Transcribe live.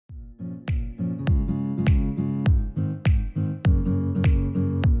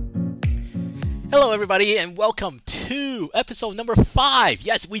Hello, everybody, and welcome to episode number 5.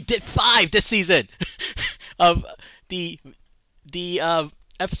 Yes, we did 5 this season of the the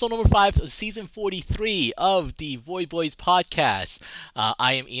episode number 5 of season 43 of the VoyBoys podcast.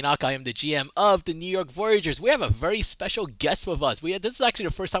 I am Enoch. I am the GM of the New York Voyagers. We have a very special guest with us. This is actually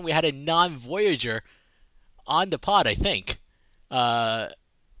the first time we had a non-Voyager on the pod, I think,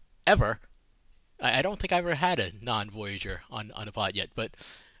 ever. I don't think I ever had a non-Voyager on the pod yet, but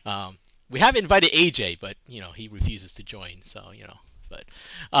we have invited AJ, but he refuses to join. So but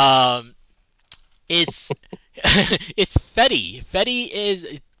it's it's Fetty. Fetty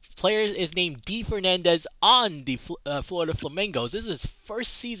is player is named D Fernandez on the Florida Flamingos. This is his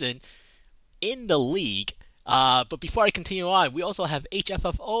first season in the league. But before I continue on, we also have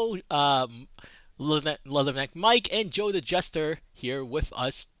HFFO, Leatherneck Mike, and Joe the Jester here with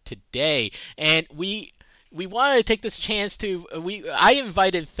us today. And we wanted to take this chance to I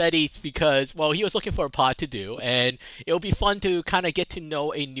invited Fetty because he was looking for a pod to do, and it'll be fun to kind of get to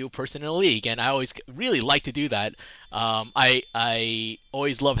know a new person in the league, and I always really like to do that. I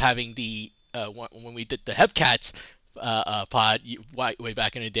always love having the when we did the Hepcats pod way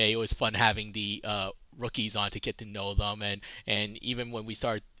back in the day. It was fun having the rookies on to get to know them, and even when we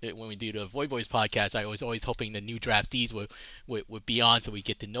do the VoyBoys podcast, I was always hoping the new draftees would be on so we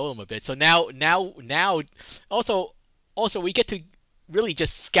get to know them a bit. So now also we get to really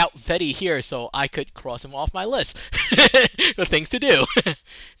just scout Fetty here, so I could cross him off my list of things to do.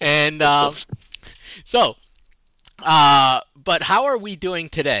 And so but how are we doing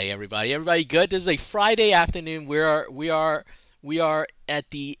today, everybody? Everybody good? This is a Friday afternoon. We are at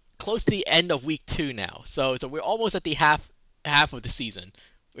the close to the end of week 2 now. So we're almost at the half of the season,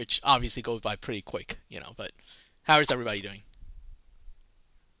 which obviously goes by pretty quick, But how is everybody doing?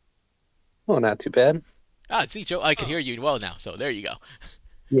 Oh, not too bad. See, Joe, I can hear you well now. So there you go.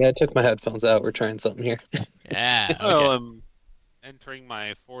 Yeah, I took my headphones out. We're trying something here. Yeah. Okay. Well, I'm entering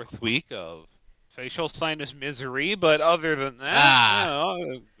my 4th week of facial sinus misery, but other than that, I'm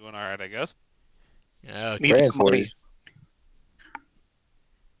doing all right, I guess. Okay. Praying for you.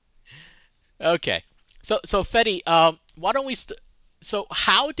 Okay. So Fetty, why don't we? So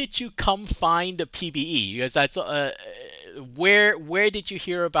how did you come find the PBE? Because that's where did you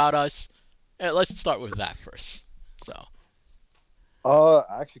hear about us? Let's start with that first. So.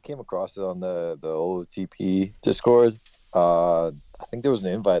 I actually came across it on the OTP Discord. I think there was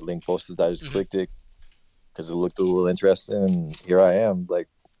an invite link posted. I just clicked it because it looked a little interesting, and here I am. Like,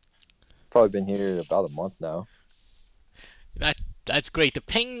 probably been here about a month now. That's great. The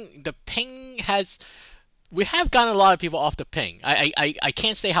ping has. We have gotten a lot of people off the ping. I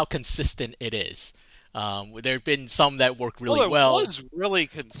can't say how consistent it is. There have been some that work really well. It was really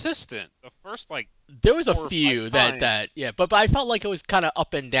consistent. The first there was a few that yeah, but I felt like it was kind of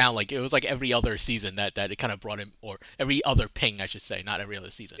up and down. Like it was like every other season that it kind of brought in, or every other ping, I should say, not every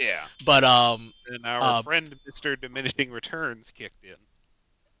other season. Yeah. But and our friend Mr. Diminishing Returns kicked in.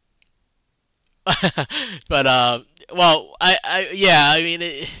 But well, I mean,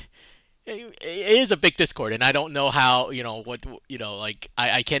 it is a big Discord, and I don't know how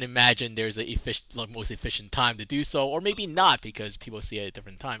I can't imagine there's a most efficient time to do so, or maybe not because people see it at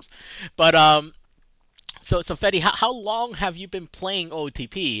different times. But so Fetty, how long have you been playing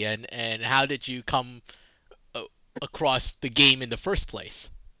OTP, and how did you come across the game in the first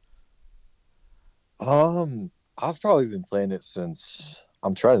place? I've probably been playing it since,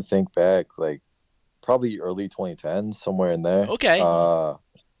 I'm trying to think back, like probably early 2010s, somewhere in there. Okay.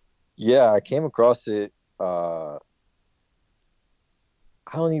 Yeah, I came across it. I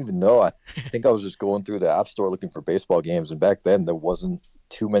don't even know. I think I was just going through the App Store looking for baseball games, and back then there wasn't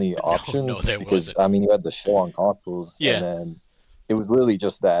too many options because wasn't. I mean, you had the show on consoles, Yeah. and then it was literally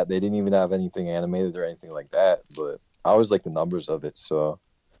just that. They didn't even have anything animated or anything like that. But I always liked the numbers of it, so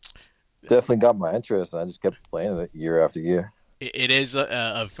definitely got my interest, and I just kept playing it year after year. It is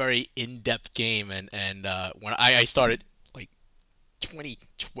a very in-depth game, and when I started like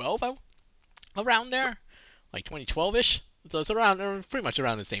 2012, around there, like 2012ish. So it's around, pretty much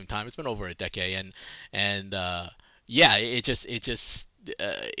around the same time. It's been over a decade, and yeah, it's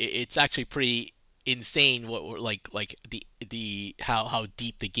actually pretty insane what like the how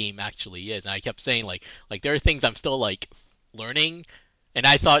deep the game actually is. And I kept saying like there are things I'm still like learning, and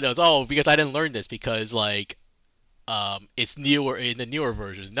I thought it was because I didn't learn this because like it's newer in the newer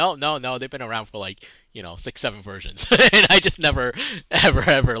versions. No, they've been around for like 6-7 versions, and I just never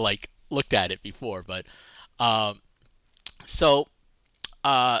ever like looked at it before. But so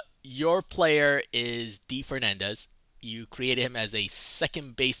your player is D Fernandez. You created him as a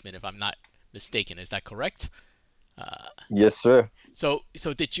second baseman, if I'm not mistaken. Is that correct? Yes, sir. So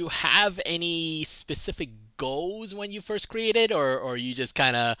did you have any specific goals when you first created, or you just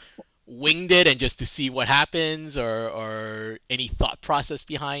kind of winged it and just to see what happens, or any thought process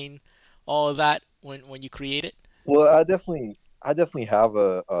behind all of that when you create it? Well, I definitely have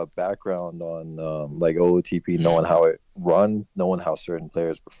a background on like OOTP, Mm, knowing how it runs, knowing how certain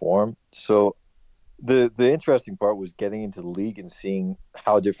players perform. So the interesting part was getting into the league and seeing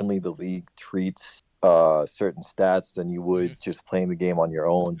how differently the league treats certain stats than you mm, would just playing the game on your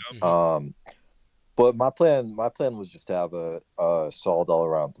own. mm, But my plan was just to have a solid all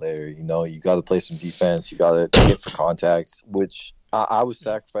around player. You know, you got to play some defense. You got to hit for contacts, which I was mm,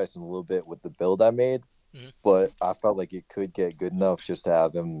 sacrificing a little bit with the build I made. mm. But I felt like it could get good enough just to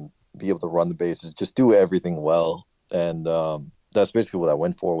have him be able to run the bases, just do everything well, and that's basically what I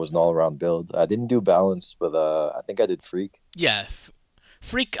went for, was an all around build. I didn't do balanced, but I think I did freak. Yeah,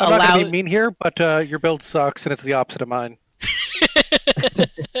 Freak I'm not going to be allowed. mean here, but your build sucks, and it's the opposite of mine.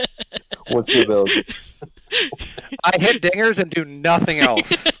 What's your build? I hit dingers and do nothing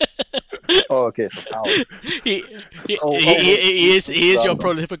else. Oh, okay, so power. he, he is your Round.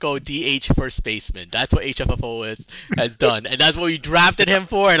 prototypical DH first baseman. That's what HFFO has done, and that's what we drafted him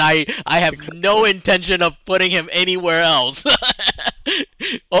for. And I have no intention of putting him anywhere else.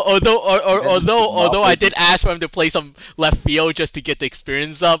 Although I did ask for him to play some left field just to get the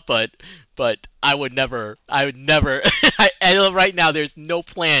experience up, but I would never. As of right now, there's no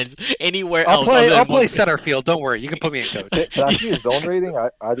plans anywhere else. I'll play center field. Don't worry. You can put me in coach. Can I see his zone rating?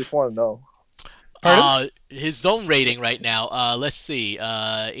 I just want to know. His zone rating right now. Let's see.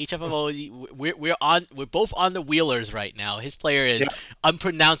 HFFO. We're both on the Wheelers right now. His player is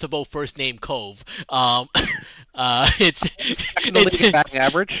unpronounceable first name Cove. It's Second in the league batting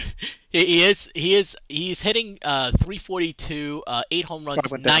average. He's hitting 342, 8 home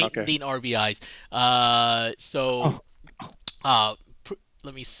runs, 19 RBIs.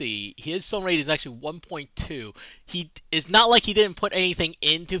 Let me see. His zone rate is actually 1.2. He it's not like he didn't put anything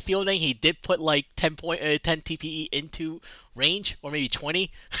into fielding. He did put like 10 TPE into range, or maybe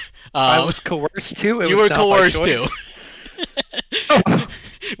 20. I was coerced too. You were coerced too.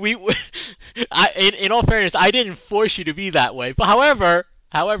 In all fairness, I didn't force you to be that way. But however,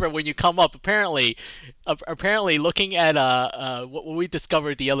 when you come up, apparently, looking at what we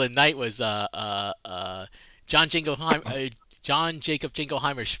discovered the other night was John Jacob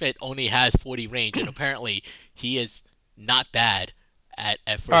Jingleheimer Schmidt only has 40 range, and apparently he is not bad at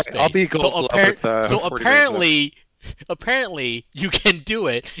first base. I'll be gold So apparently you can do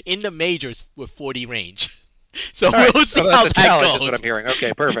it in the majors with 40 range. So we'll see how that goes. Is what I'm hearing.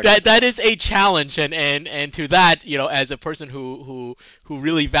 Okay, perfect. That is a challenge, and to that, as a person who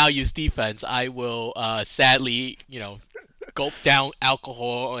really values defense, I will sadly, gulp down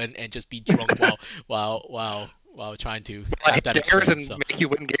alcohol and just be drunk while trying to have that experience. And make you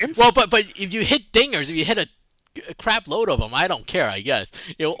win games. Well, but if you hit dingers, if you hit a crap load of them, I don't care. I guess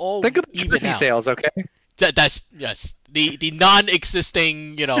it'll all think of the even jersey out. sales, okay? That's yes, the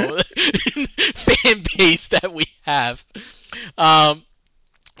non-existing fan base that we have.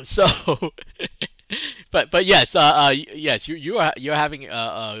 So, but yes, yes, you're having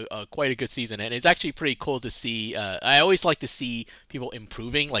a quite a good season, and it's actually pretty cool to see. I always like to see people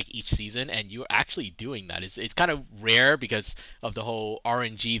improving like each season, and you're actually doing that. It's kind of rare because of the whole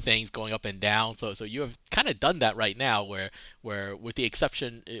RNG things going up and down. So you have kind of done that right now, where with the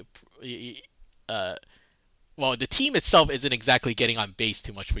exception, well, the team itself isn't exactly getting on base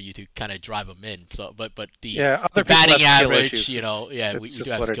too much for you to kind of drive them in. So, but the batting average, we do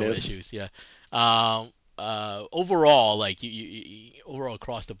have skill issues. Yeah. Overall, like you overall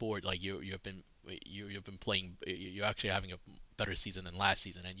across the board, like you've been playing. You're actually having a better season than last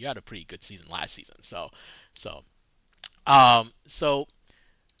season, and you had a pretty good season last season. Um, so,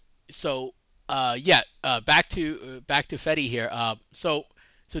 yeah. Back to Fetty here.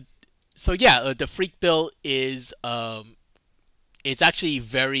 So yeah, the freak build is it's actually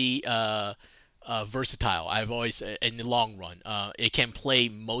very versatile. I've always in the long run, it can play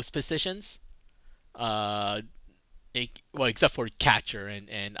most positions. Uh, well, except for catcher,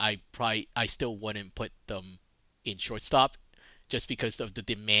 and I still wouldn't put them in shortstop, just because of the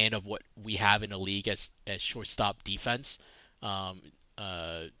demand of what we have in the league as shortstop defense. Um,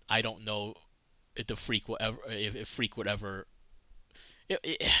 I don't know if the freak will ever if freak would ever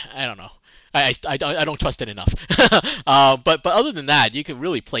I don't know. I don't trust it enough. But other than that, you can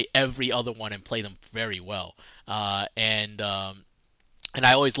really play every other one and play them very well. And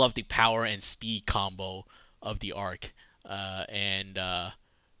I always love the power and speed combo of the arc. And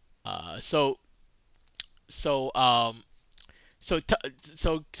so so so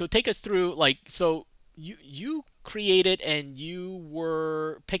take us through, like, so you created and you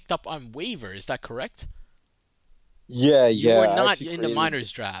were picked up on waiver. Is that correct? Yeah, You were yeah. I not actually in the created.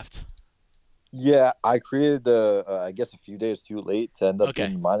 minors draft. Yeah, I created I guess a few days too late to end up Okay.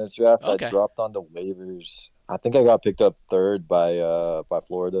 doing the minors draft. I Okay. dropped on the waivers. I think I got picked up third by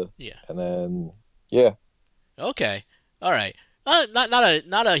Florida, Yeah. and then yeah, Okay. All right.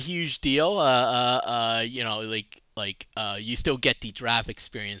 Not a huge deal. You still get the draft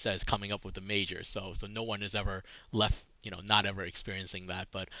experience as coming up with the majors. So no one is ever left, not ever experiencing that.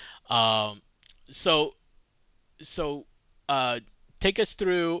 But um, so so take us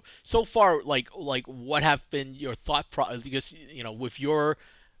through so far, like what have been your because with your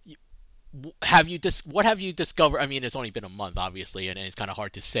what have you discovered? I mean, it's only been a month, obviously, and it's kind of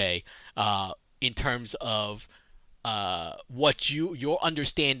hard to say in terms of what your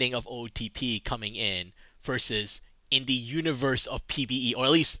understanding of OTP coming in versus in the universe of PBE, or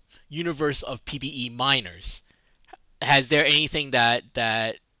at least universe of PBE minors. Has there anything that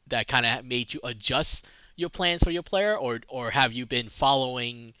kind of made you adjust your plans for your player, or have you been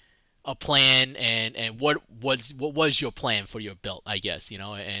following a plan, and what was your plan for your build, I guess,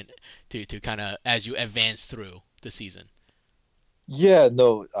 and to kind of as you advance through the season. yeah.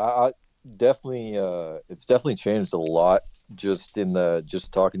 No, I definitely. It's definitely changed a lot just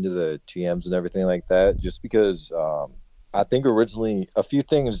talking to the GMs and everything like that. Just because I think originally a few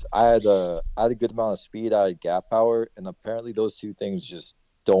things I had a good amount of speed, I had gap power, and apparently those two things just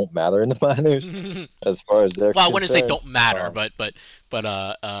don't matter in the minors as far as they're Well, I wouldn't say concerned. don't matter, but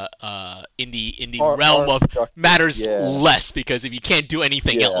in the realm Are of productive. matters Yeah, less, because if you can't do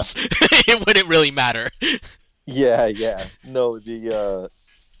anything yeah, else, it wouldn't really matter. yeah, yeah. No,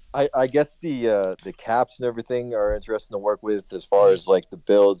 I guess the caps and everything are interesting to work with as far Hmm. as like the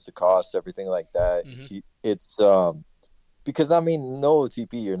builds, the cost, everything like that. Hmm. It's because I mean no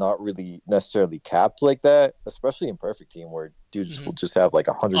OTP you're not really necessarily capped like that, especially in perfect team where dudes Hmm. will just have like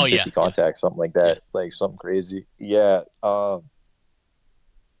Oh yeah, 150 yeah, contacts, something like yeah. that, like something crazy. Yeah. Let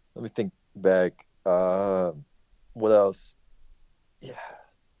me think back. What else? Yeah.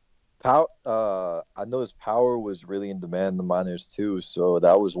 Power. I noticed power was really in demand in the minors too, so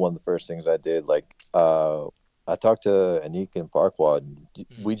that was one of the first things I did. Like, I talked to Enoch and Farquad, and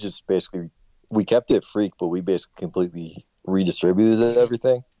Hmm. we just basically we kept it freak, but we basically completely redistributed Hmm.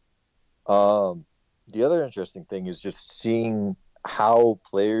 everything. Um, the other interesting thing is just seeing how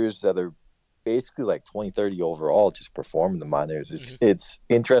players that are basically like 20, 30 overall just perform in the minors. Hmm. It's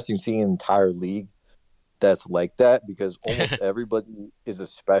interesting seeing an entire league that's like that because almost everybody is a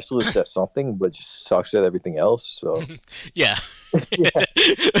specialist at something but just sucks at everything else. So Yeah. yeah,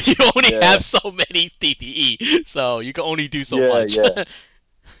 You only yeah, have so many TPE, so you can only do so yeah, much. yeah.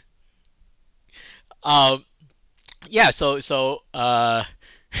 um, yeah. So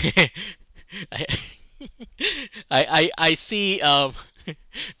I, I see.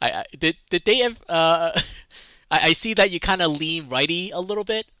 Did they have? I see that you kind of lean righty a little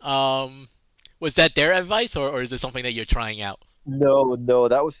bit. Was that their advice, or is it something that you're trying out? No, no,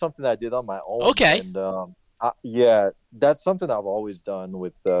 that was something I did on my own, Okay. and yeah, that's something I've always done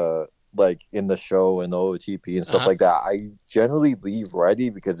with like in the show and OTP and Uh stuff huh. like that. I generally leave righty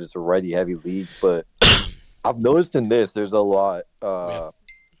because it's a righty heavy league, but I've noticed in this there's a lot Yeah.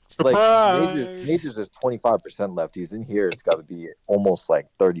 like majors Surprise! majors there's 25% lefties. In here it's got to be almost like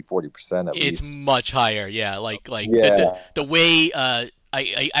 30-40% at It's least. much higher. Yeah. Like Yeah, the way I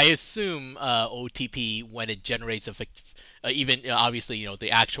assume OTP, when it generates even obviously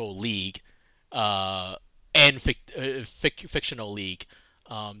the actual league uh and fictional league,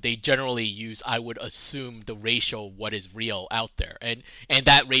 they generally use, I would assume, the ratio what is real out there, and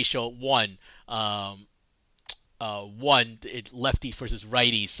that ratio one, it lefties versus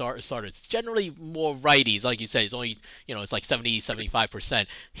righties sort of, it's generally more righties, like you said. It's only, it's like 70-75%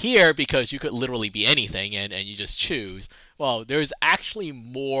 here, because you could literally be anything, and you just choose. Well, there's actually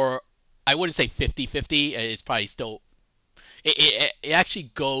more. I wouldn't say 50-50. It's probably still, it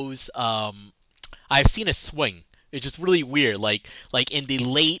actually goes, I've seen a swing. It's just really weird. Like in the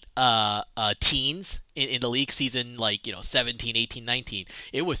late teens in the league season, like 17, 18, 19,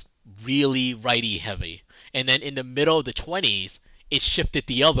 it was really righty heavy. And then in the middle of the 20s, it shifted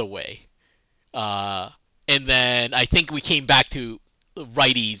the other way. Uh, and then I think we came back to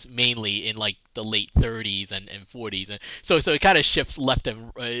righties mainly in like the late 30s and 40s. And so it kind of shifts left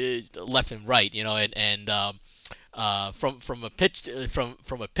and right, from a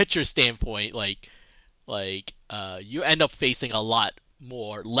pitcher standpoint, you end up facing a lot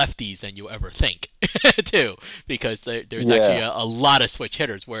more lefties than you ever think, too, because there's actually yeah, a lot of switch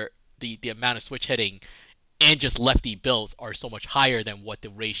hitters, where the amount of switch hitting and just lefty builds are so much higher than what the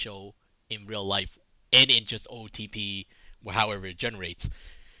ratio in real life and in just OTP, however it generates,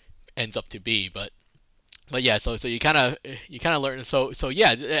 ends up to be. But yeah, so you kind of learn. So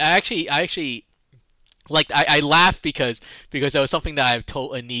yeah, I actually like I laughed because that was something that I've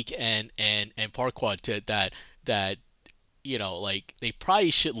told Anik and Parquad that like they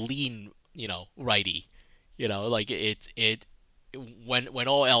probably should lean righty, like it when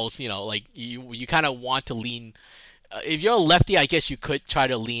all else, like you kind of want to lean. If you're a lefty, I guess you could try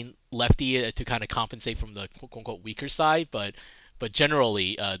to lean lefty to kind of compensate from the quote unquote weaker side, but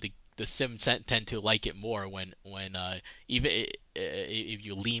generally the sims tend to like it more when even if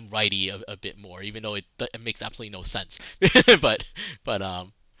you lean righty a bit more, even though it makes absolutely no sense. but but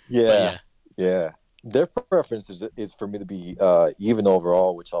um but Yeah, yeah. yeah. Their preference is for me to be even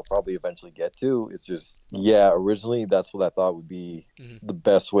overall, which I'll probably eventually get to. It's just, yeah, originally that's what I thought would be Mhm. the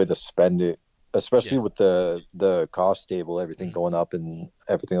best way to spend it, Yeah. especially with the cost table, everything Mhm. going up and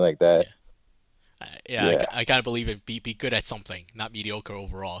everything like that. Yeah. Yeah, Yeah, I kind of believe in be good at something, not mediocre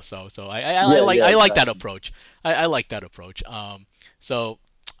overall. So I yeah, like yeah, I like that exactly. approach. I like that approach. So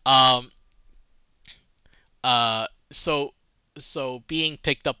um so being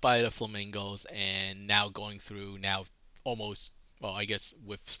picked up by the Flamingos and now going through now almost, well, I guess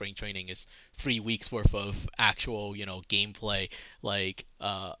with spring training is 3 weeks worth of actual gameplay. Like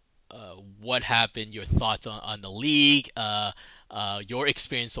what happened? Your thoughts on the league? Your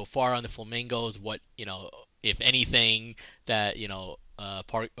experience so far on the Flamingos? What if anything, that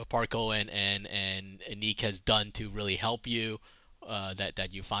Parco and Anik has done to really help you, that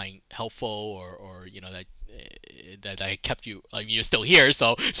you find helpful, or that I kept you. I mean, you're still here,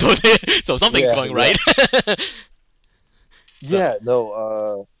 so something's Yeah, going yeah, right. so yeah.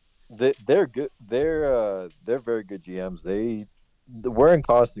 No, they're good. They're very good GMs. We're in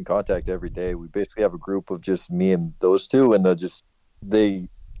constant contact every day. We basically have a group of just me and those two, and they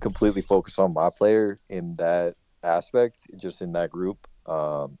completely focus on my player in that aspect, just in that group.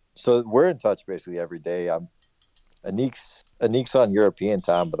 So we're in touch basically every day. Anik's on European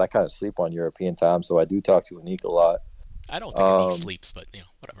time, but I kind of sleep on European time, so I do talk to Anik a lot. I don't think Anik Um, sleeps, but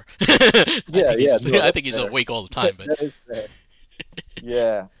whatever. I yeah, think he's yeah, just no, I that's think he's fair. awake all the time. But That is fair.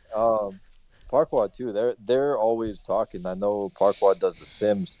 Yeah. Parquad too. They're always talking. I know Parquad does the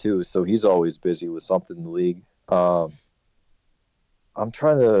Sims too, so he's always busy with something in the league. I'm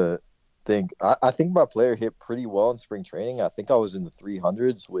trying to think. I think my player hit pretty well in spring training. I think I was in the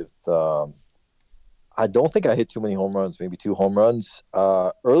 300s with. I don't think I hit too many home runs, maybe two home runs.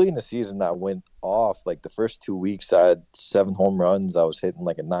 Early in the season, I went off. Like the first 2 weeks, I had 7 home runs. I was hitting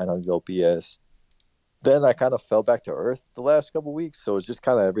like a 900 OPS. Then I kind of fell back to earth the last couple weeks, so it's just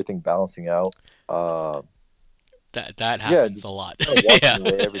kind of everything balancing out. Uh, that yeah, happens just a lot. kind of watching Yeah, the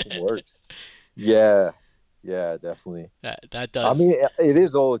way everything works. Yeah, yeah, definitely. that I does. mean, it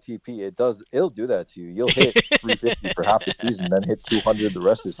is OOTP. It'll do that to you. You'll hit 350 for half the season, then hit 200 the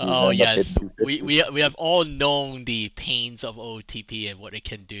rest of the season, Oh end up hitting yes, we, 250. we we have all known the pains of OTP and what it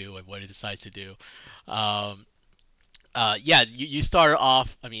can do and what it decides to do. Um, yeah, you start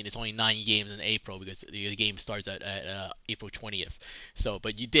off. I mean, it's only 9 games in April because the game starts at April 20th. So,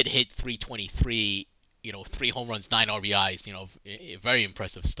 but you did hit 323. 3 home runs, 9 RBIs. A very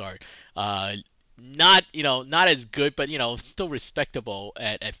impressive start. Not as good, but still respectable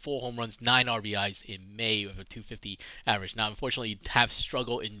at 4 home runs, 9 RBIs in May with a 250 average. Now, unfortunately, you have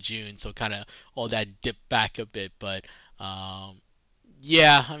struggled in June, so kind of all that dipped back a bit. But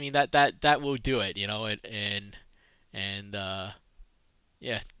yeah, I mean that will do it. And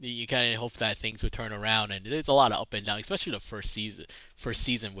yeah, you kind of hope that things would turn around. And there's a lot of up and down, especially the first season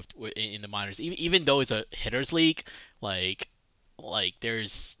in the minors. Even though it's a hitters league, like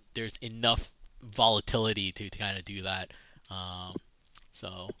there's enough volatility to kind of do that. Um,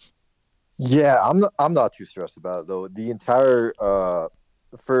 so Yeah, I'm not too stressed about it though. The entire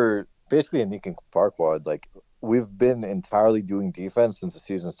for basically a Nick and Parquad, like we've been entirely doing defense since the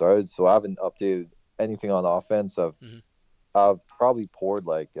season started, so I haven't updated anything on offense. mhm. I've probably poured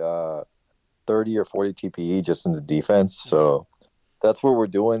like 30 or 40 TPE just in the defense. Mhm. So that's what we're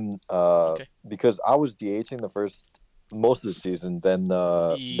doing. Okay. Because I was DHing the first most of the season, then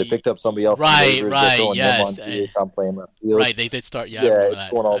they E- picked up somebody else in right, waivers. They're right, throwing him on yes, DH. I'm playing left field. right. They did start. Yeah, I Yeah, remember it's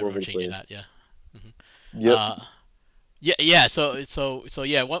that. going I all remember over the changing place. that. Yeah. Mhm. Yep. Yeah, yeah. So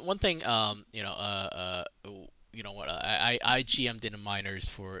yeah. One thing. What I GM'd in the minors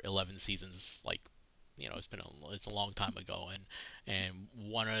for 11 seasons. Like, it's a long time ago, and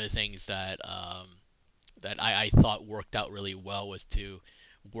one of the things that I thought worked out really well was to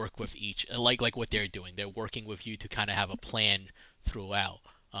work with each, like what they're doing. They're working with you to kind of have a plan throughout.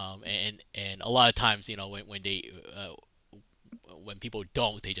 And a lot of times, when people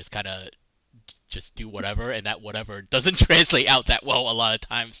don't, they just kind of just do whatever, and that whatever doesn't translate out that well a lot of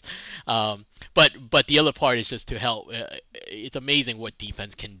times. But the other part is just to help. It's amazing what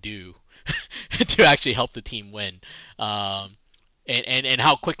defense can do to actually help the team win. And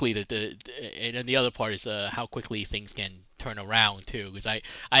how quickly and then the other part is how quickly things can turn around too. Because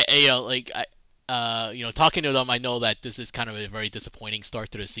talking to them, I know that this is kind of a very disappointing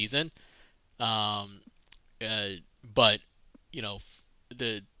start to the season. Um, but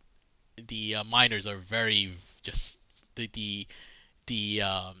the miners are very just the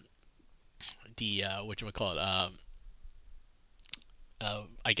whatchamacallit,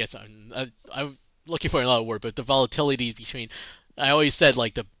 I guess I'm looking for another word, but the volatility between, I always said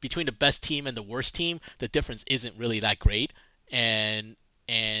like between the best team and the worst team, the difference isn't really that great, and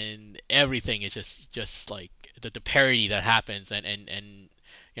everything is just like the parity that happens, and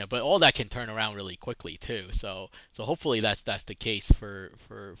but all that can turn around really quickly too. So hopefully that's the case for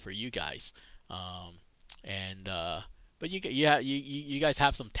you guys. Um, and but you guys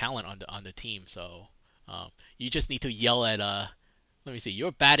have some talent on the team, so you just need to yell at let me see.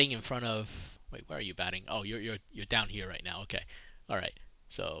 You're batting in front of. Wait, where are you batting? Oh, you're down here right now. Okay, all right.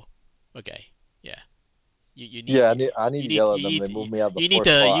 So, okay, yeah. You need Yeah, I need you to need yell at them. you They need moved me out of the you need fourth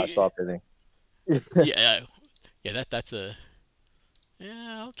to spot. I stopped hitting. yeah yeah that's a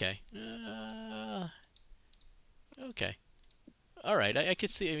yeah okay okay all right. I can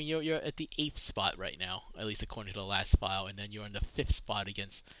see. I mean, you're at the 8th spot right now, at least according to the last file, and then you're in the 5th spot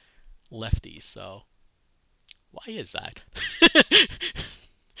against lefties. So why is that?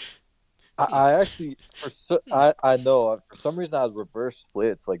 I actually I know for some reason I was reverse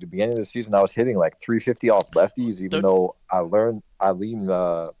splits. Like the beginning of the season, I was hitting like 350 off lefties, even The- though I lean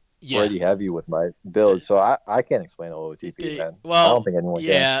yeah. pretty heavy with my build. So I can't explain OOTP, man. I Well, don't think anyone can.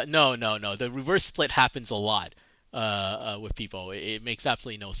 yeah, no. The reverse split happens a lot with people. It makes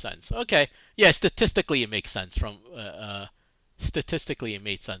absolutely no sense. Okay, yeah, statistically it makes sense statistically it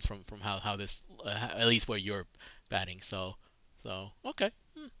made sense from how this at least where you're batting. So okay,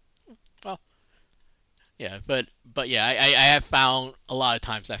 well, yeah, but yeah, I have found a lot of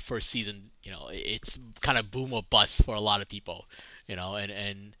times that first season, it's kind of boom or bust for a lot of people,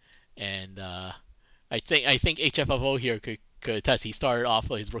 and I think HFFO here could attest. He started off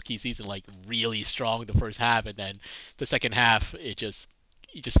his rookie season like really strong the first half, and then the second half he just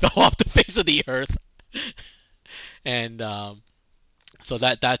fell off the face of the earth. And so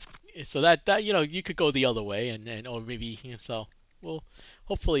that you could go the other way, and or maybe so. Well,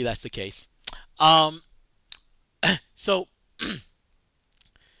 hopefully that's the case. Um, so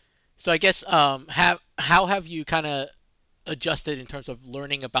so I guess how have you kind of adjusted in terms of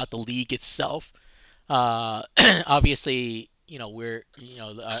learning about the league itself? Uh, obviously, we're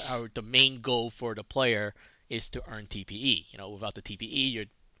the main goal for the player is to earn TPE. Without the TPE, your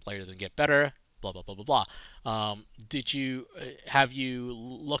player doesn't get better. Blah blah blah blah blah. Did you have you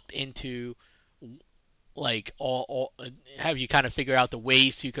looked into like all have you kind of figured out the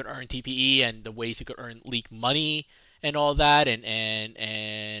ways you could earn TPE and the ways you could earn league money and all that,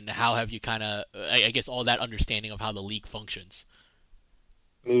 and how have you kind of I guess all that understanding of how the league functions?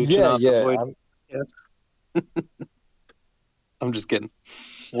 Mooching Yeah, off the yeah. void. I'm just kidding.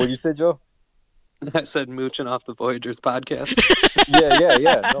 What you say, Joe? I said mooching off the Voyagers podcast.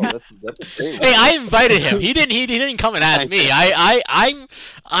 Yeah. No, that's a great one. Hey, I invited him. He didn't come and ask me. I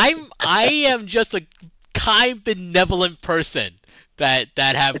am just a kind benevolent person that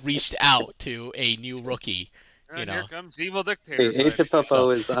have reached out to a new rookie. And here comes Evil Hey, Dictator.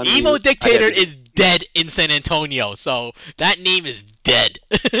 HFFO is on Evil mute. Dictator is dead in San Antonio, so that name is dead.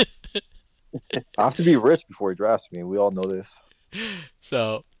 I have to be rich before he drafts me. We all know this.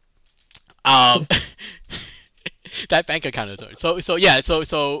 So, that bank account is so yeah.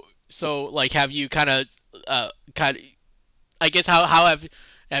 So like, have you kind of I guess how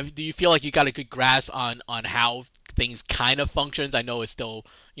do you feel like you got a good grasp on how things kind of functions? I know it's still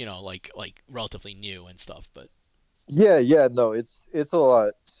like relatively new and stuff, but Yeah. No, it's a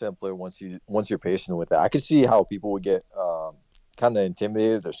lot simpler once you're patient with it. I could see how people would get kind of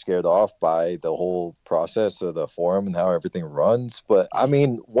intimidated or scared off by the whole process of the forum and how everything runs. But I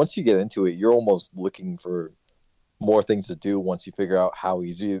mean, once you get into it, you're almost looking for more things to do once you figure out how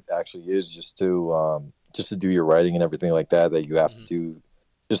easy it actually is just to do your writing and everything like that you have to do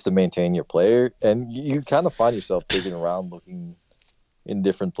just to maintain your player. And you kind of find yourself digging around looking in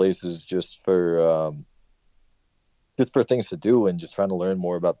different places just for things to do and just trying to learn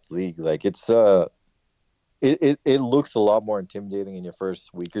more about the league. Like it looks a lot more intimidating in your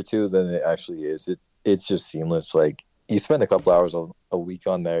first week or two than it actually is. It's just seamless. Like you spend a couple hours a week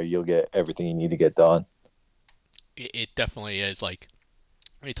on there, you'll get everything you need to get done. it definitely is like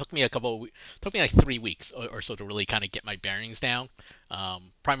It took me took me like 3 weeks or so to really kind of get my bearings down.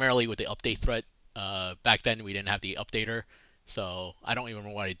 Primarily with the update thread. Back then we didn't have the updater, so I don't even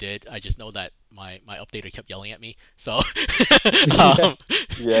remember what I did. I just know that my updater kept yelling at me. So, Yeah, um,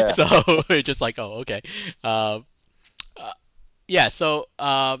 yeah, so it's just like, oh, okay. Um, uh, yeah. So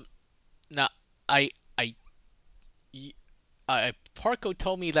now I I y- Parco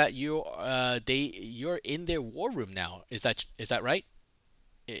told me that you're in their war room now. Is that right?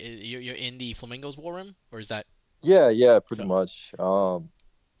 You're in the Flamingos war room, or is that yeah, pretty so? much.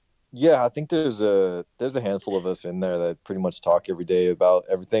 Yeah, I think there's a handful of us in there that pretty much talk every day about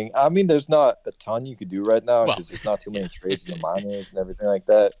everything. I mean, there's not a ton you could do right now Well, because there's not too yeah. many trades in the minors and everything like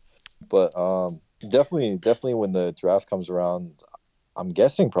that. But definitely when the draft comes around, I'm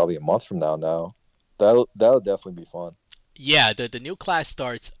guessing probably a month from now. That'll definitely be fun. Yeah, the new class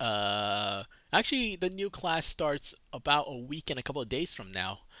starts. Actually, the new class starts about a week and a couple of days from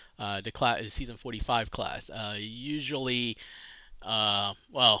now. The class is season 45 class. Usually,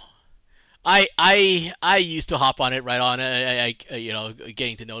 well, I used to hop on it right on.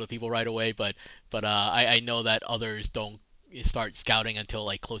 Getting to know the people right away. But I know that others don't start scouting until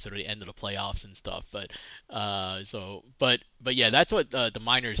like closer to the end of the playoffs and stuff. But yeah, that's what the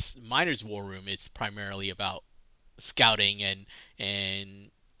miners war room is primarily about, scouting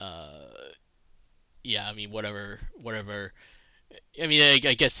and uh yeah, I mean, whatever. I mean,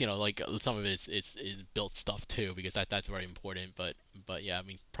 I guess, like some of it is built stuff too, because that's very important. But yeah, I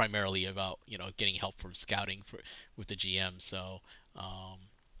mean, primarily about getting help from scouting for with the GM. Um,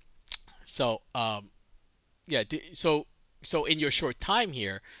 so yeah. So in your short time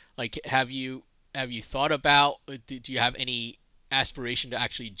here, like, have you thought about? Do you have any aspiration to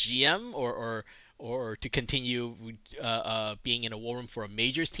actually GM, or to continue being in a war room for a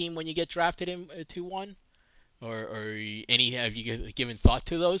majors team when you get drafted in 2-1? Or any have you given thought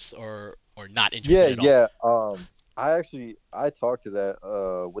to those, or not interested Yeah, at all? yeah. I talked to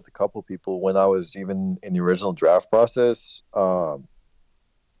that with a couple people when I was even in the original draft process.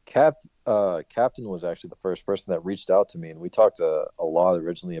 Captain was actually the first person that reached out to me, and we talked a lot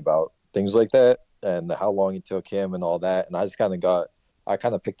originally about things like that and how long it took him and all that. And I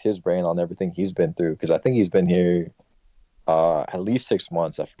kind of picked his brain on everything he's been through because I think he's been here at least 6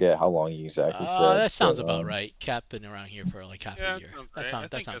 months. I forget how long he exactly said, That but sounds about right. Cap been around here for like half a Yeah, that year. sounds That right. I sounds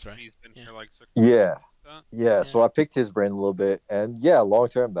that think sounds right. SP's been Yeah, here like 6 months. yeah, Like yeah. yeah. So I picked his brain a little bit, and yeah, long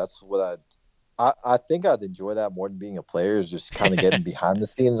term, that's what I think I'd enjoy that more than being a player. Is just kind of getting behind the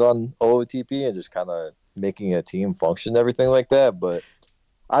scenes on OOTP and just kind of making a team function, and everything like that. But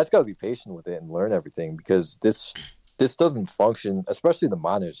I just got to be patient with it and learn everything because this doesn't function, especially the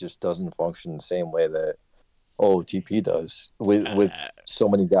minors, just doesn't function the same way that OOTP does with uh, so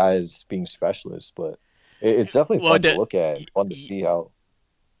many guys being specialists. But it's definitely well, fun to look at and fun to see how.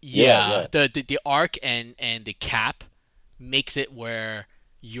 Yeah, yeah, yeah, the arc and the cap makes it where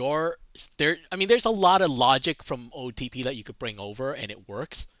you're there. I mean, there's a lot of logic from OTP that you could bring over, and it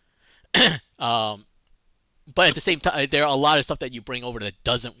works. um, but at the same time, there are a lot of stuff that you bring over that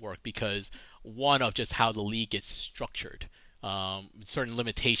doesn't work because one of just how the league is structured, certain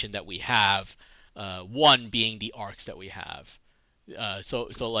limitation that we have. One being the arcs that we have. So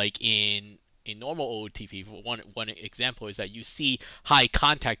like in normal OTP, one example is that you see high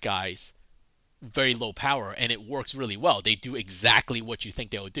contact guys very low power, and it works really well. They do exactly what you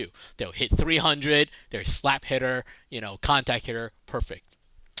think they'll do. They'll hit 300. They're a slap hitter, contact hitter, perfect.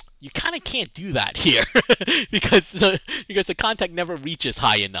 You kind of can't do that here because the contact never reaches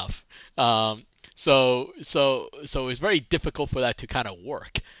high enough. So it's very difficult for that to kind of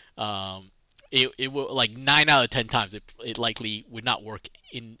work. It will, like, 9 out of 10 times it likely would not work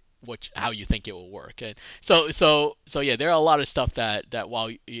in how you think it will work. And so yeah, there are a lot of stuff that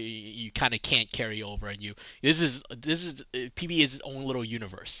while you kind of can't carry over, and this is PB is its own little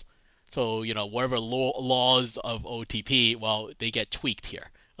universe. So whatever laws of OTP, well, they get tweaked here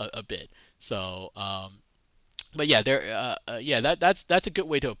a bit. So, but yeah, that's a good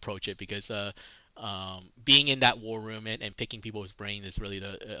way to approach it, because being in that war room and picking people's brain is really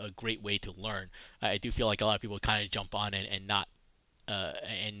a great way to learn. I do feel like a lot of people kind of jump on and not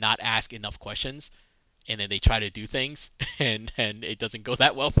ask enough questions, and then they try to do things and it doesn't go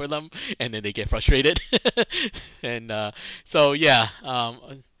that well for them, and then they get frustrated. And so yeah,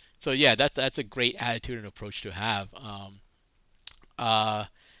 that's a great attitude and approach to have. Uh,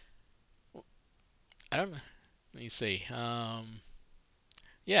 I don't know. Let me see.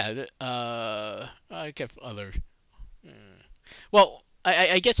 Yeah. I guess other. Hmm. Well,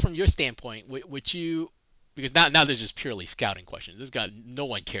 I guess from your standpoint, would you? Because now there's just purely scouting questions. This guy, no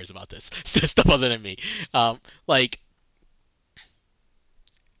one cares about this stuff other than me. Like,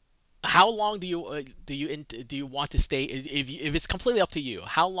 how long do you want to stay? If it's completely up to you,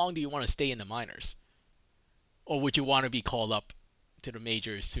 how long do you want to stay in the minors, or would you want to be called up to the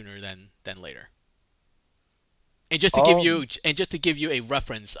majors sooner than later? Um, And just to give you a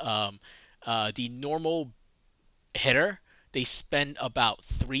reference, the normal hitter, they spend about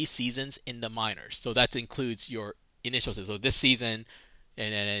 3 seasons in the minors. So that includes your initial season. So this season,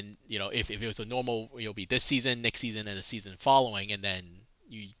 and then if it was a normal, it'll be this season, next season, and the season following, and then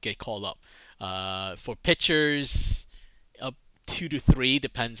you get called up. For pitchers, up 2 to 3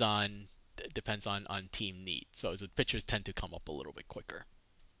 depends on team need. So pitchers tend to come up a little bit quicker.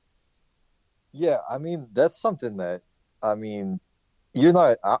 yeah, I mean, that's something that, I mean, you're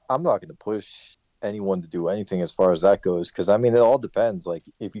not, I'm not going to push anyone to do anything as far as that goes. Cause I mean, it all depends. Like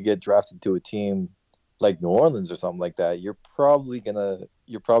if you get drafted to a team like New Orleans or something like that, you're probably going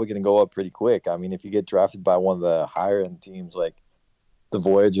to go up pretty quick. I mean, if you get drafted by one of the higher end teams, like the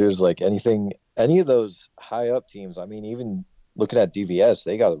Voyagers, like any of those high up teams, I mean, even looking at DVS,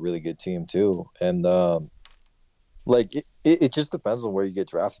 they got a really good team too. And, like it just depends on where you get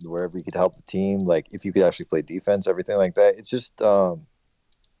drafted, wherever you could help the team. Like if you could actually play defense, everything like that. It's just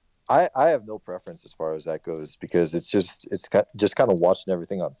I have no preference as far as that goes because just kind of watching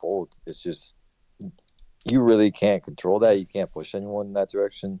everything unfold. It's just you really can't control that. You can't push anyone in that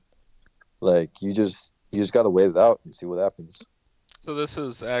direction. Like you just got to wait it out and see what happens. So this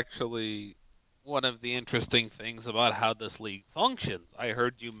is actually one of the interesting things about how this league functions. I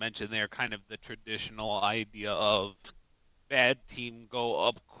heard you mention there kind of the traditional idea of bad team go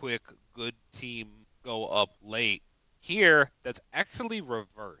up quick, good team go up late. Here, that's actually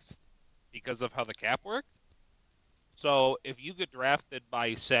reversed because of how the cap works. So if you get drafted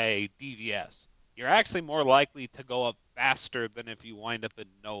by, say, DVS, you're actually more likely to go up faster than if you wind up in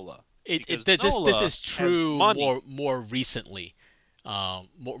NOLA. Because This NOLA is has true money. more recently.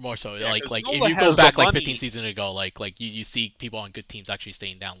 More so Yeah, because like if NOLA you go has the back like 15 money. seasons ago, like you see people on good teams actually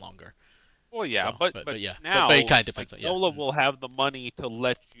staying down longer. Well, yeah, So but yeah, but it now kind of like depends on yeah. NOLA will have the money to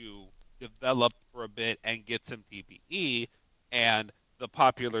let you develop for a bit and get some TPE, and the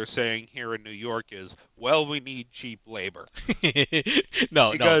popular saying here in New York is, "Well, we need cheap labor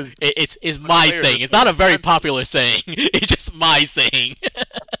No, because it's when my players are saying. It's so not a very expensive." popular saying. It's just my saying.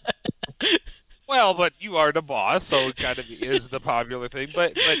 Well, but you are the boss, so it kind of is the popular thing.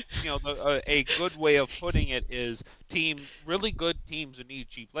 But a good way of putting it is really good teams need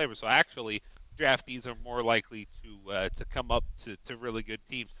cheap labor. So actually, draftees are more likely to come up to really good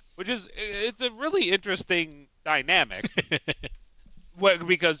teams, which is it's a really interesting dynamic.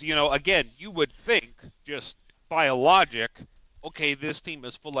 Because again, you would think just by logic, okay, this team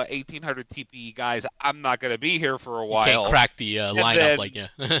is full of 1800 TPE guys. I'm not going to be here for a You can't while, crack the and lineup like then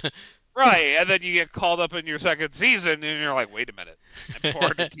yeah. right, and then you get called up in your second season, and you're like, wait a minute, I'm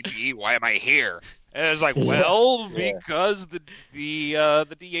 400 TPE. Why am I here? And it's like, Yeah, well, yeah, because the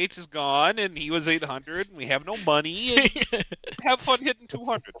DH is gone, and he was 800, and we have no money, and have fun hitting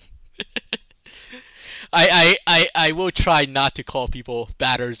 200. I will try not to call people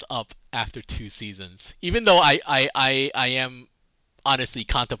batters up after 2 seasons, even though I am honestly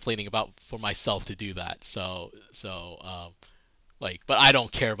contemplating about for myself to do that. Like, but I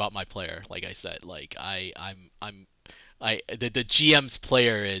don't care about my player. Like I said, like the GM's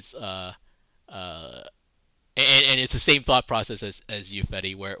player is uh and it's the same thought process as you,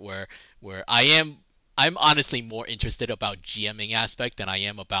 Fetty, where I'm honestly more interested about GMing aspect than I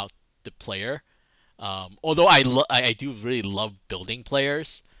am about the player. Although I do really love building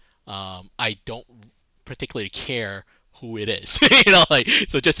players, I don't particularly care who it is. Like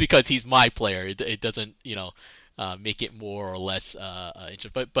so just because he's my player, it doesn't make it more or less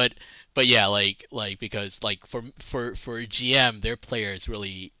interesting. But yeah, like because like for a GM, their players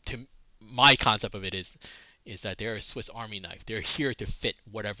really to my concept of it is that they're a Swiss Army knife. They're here to fit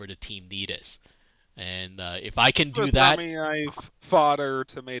whatever the team need is. And if I can do Swiss that, Army knife, fodder,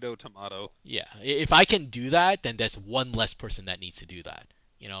 tomato, tomato. yeah, if I can do that, then there's one less person that needs to do that.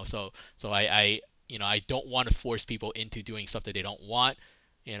 So I don't want to force people into doing stuff that they don't want.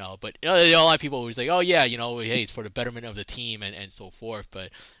 But a lot of people who's like, oh yeah, hey, it's for the betterment of the team and so forth. But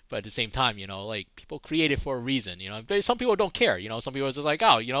at the same time, like people create it for a reason. But some people don't care. Some people are just like,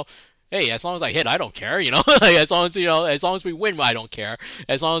 oh, hey, as long as I hit, I don't care. Like as long as we win, I don't care.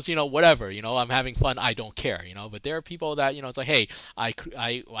 As long as whatever, I'm having fun, I don't care. But there are people that it's like, hey,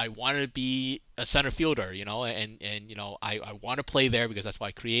 I want to be a center fielder, and I want to play there because that's what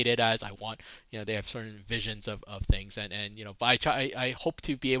I created as. I want, they have certain visions of things, and but I hope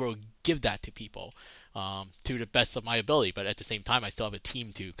to be able to give that to people, to the best of my ability. But at the same time, I still have a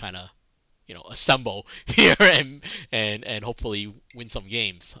team to kind of assemble here and hopefully win some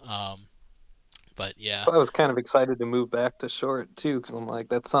games. But yeah. I was kind of excited to move back to short too, because I'm like,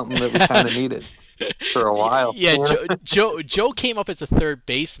 that's something that we kind of needed for a while. Yeah, Joe came up as a third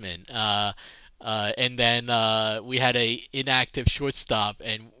baseman, and then we had a inactive shortstop,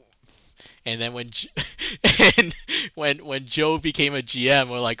 and then and when Joe became a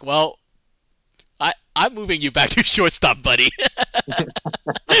GM, we're like, well, I'm moving you back to shortstop, buddy.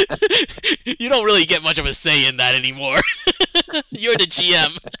 You don't really get much of a say in that anymore. You're the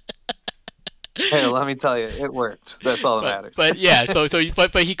GM. Hey, let me tell you, it worked. That's all that matters. But yeah,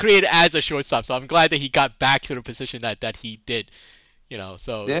 but he created as a shortstop, so I'm glad that he got back to the position that he did. Yeah.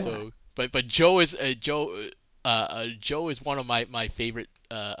 But Joe is Joe is one of my favorite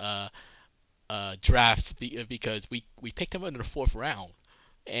drafts because we picked him in the fourth round,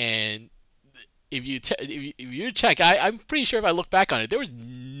 and if you check, I'm pretty sure if I look back on it, there was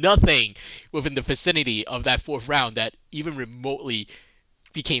nothing within the vicinity of that fourth round that even remotely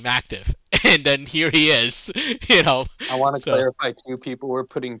became active, and then here he is. I want to clarify too. People were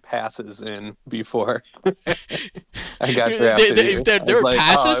putting passes in before I got drafted. There were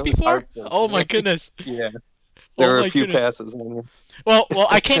passes before. Oh my goodness. Yeah, there were a few passes in here. Well,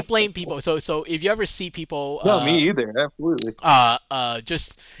 I can't blame people. So if you ever see people, no, me either, absolutely.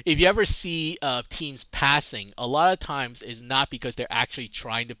 Just if you ever see teams passing, a lot of times is not because they're actually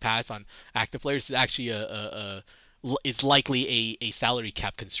trying to pass on active players. It's actually is likely a salary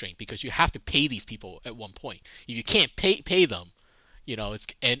cap constraint because you have to pay these people at one point. If you can't pay them, it's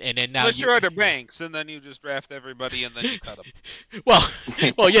and then now unless you're at a banks and then you just draft everybody and then you cut them.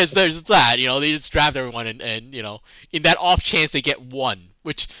 well, yes, there's that. They just draft everyone and in that off chance they get one,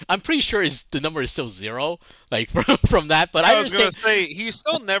 which I'm pretty sure the number is still zero, like from that. But I understand. Was gonna say he's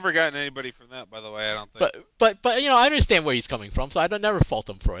still never gotten anybody from that, by the way. I don't think. But I understand where he's coming from, so I don't never fault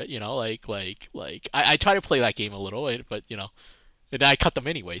him for it. I try to play that game a little, but and I cut them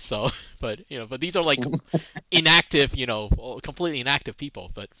anyway. So, but these are like inactive, completely inactive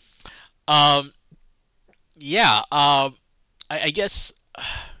people. But, yeah, I guess,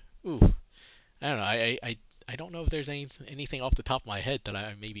 ooh, I don't know. I don't know if there's anything off the top of my head that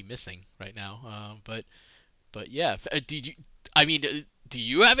I may be missing right now. But yeah, do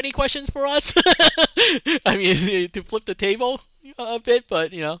you have any questions for us? I mean, to flip the table a bit,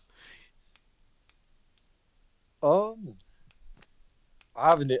 but I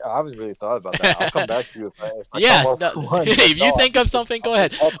haven't really thought about that. I'll come back to you if I yeah, come up with one. if you think of something, go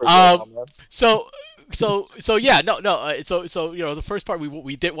ahead. So yeah, no. So the first part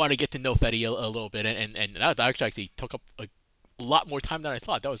we did want to get to know Fetty a little bit, and that actually took up a lot more time than I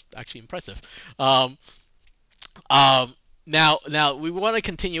thought. That was actually impressive. Now we want to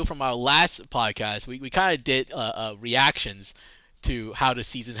continue from our last podcast. We kind of did reactions to how the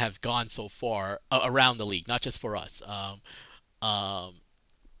season have gone so far around the league, not just for us.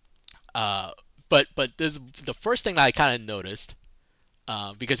 But this the first thing that I kind of noticed,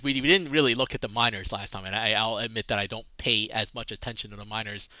 because we didn't really look at the minors last time, and I'll admit that I don't pay as much attention to the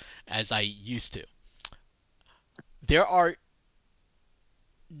minors as I used to. There are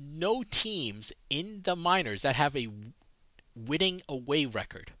no teams in the minors that have a winning away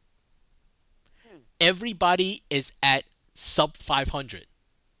record. Everybody is at sub 500.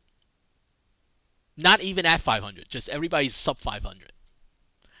 Not even at 500, just everybody's sub 500.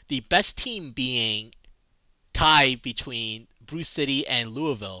 The best team being tied between Bruce City and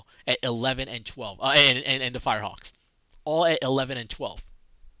Louisville at 11 and 12, and the Firehawks, all at 11 and 12.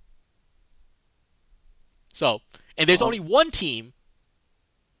 So, and there's only one team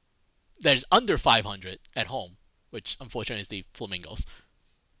that is under 500 at home, which unfortunately is the Flamingos.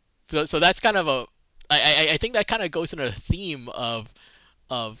 So that's kind of I think that kind of goes into the theme of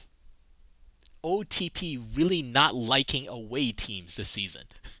OTP really not liking away teams this season.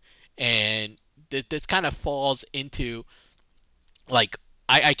 And this kind of falls into, like,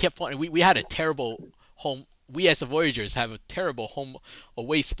 I kept pointing, we had a terrible home, we as the Voyagers have a terrible home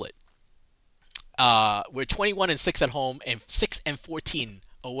away split. We're 21-6 at home and 6-14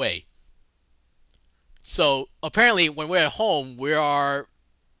 away. So apparently when we're at home, we are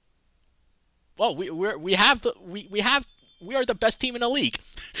the best team in the league.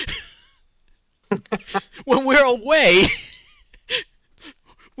 When we're away,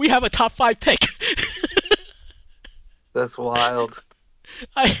 we have a top 5 pick. That's wild.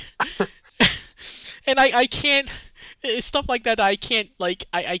 I can't. It's stuff like that I can't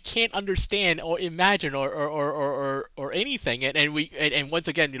I can't understand or imagine or anything. And once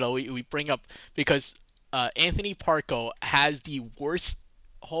again, we bring up because Anthony Parco has the worst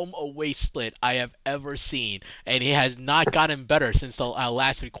home away split I have ever seen, and he has not gotten better since our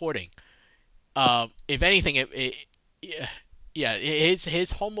last recording. If anything, yeah, yeah,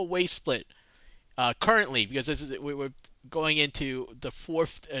 his home away split currently, because we're going into the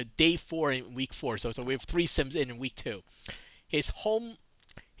fourth day 4 in week 4, so we have 3 sims in week 2. His home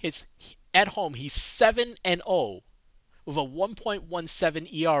his at home he's 7-0 with a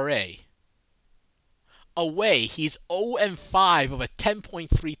 1.17 ERA. Away he's 0-5 with a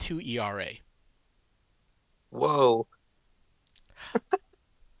 10.32 ERA. Whoa.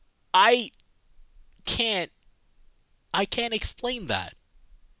 I can't I can't explain that.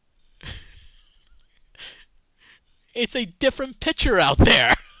 It's a different pitcher out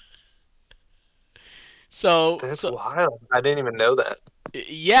there. So That's so wild. I didn't even know that.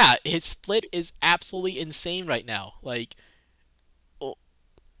 yeah, his split is absolutely insane right now. Like oh,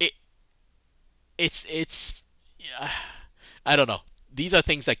 it it's yeah, I don't know. These are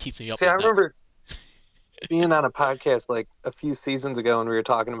things that keeps me up See, I at night. remember being on a podcast like a few seasons ago, and we were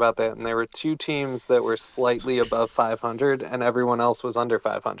talking about that, and there were two teams that were slightly above 500, and everyone else was under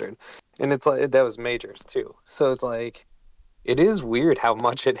 500, and it's like that was majors too. So it's like it is weird how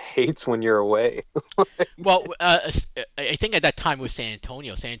much it hates when you're away. Well, I think at that time it was San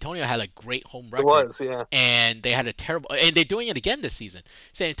Antonio. San Antonio had a great home It record, was, yeah. and they had a terrible, and they're doing it again this season.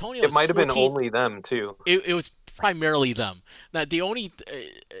 San Antonio It is might have been 14. only them too. It was primarily them. Now the only,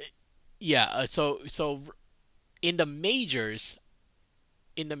 yeah. So in the majors,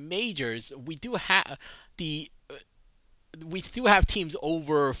 we do have the we do have teams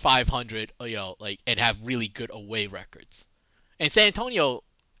over 500, like and have really good away records. And San Antonio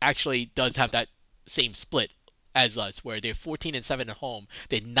actually does have that same split as us, where they're 14-7 at home,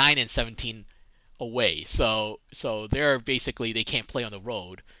 they're 9-17 away. So they're basically they can't play on the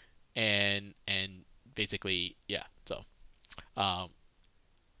road, and basically yeah. Um,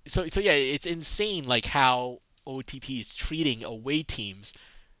 so yeah, it's insane like how OTP is treating away teams,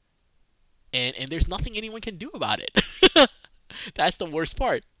 and there's nothing anyone can do about it. That's the worst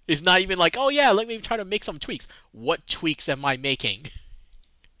part. It's not even like, oh yeah, let me try to make some tweaks. What tweaks am I making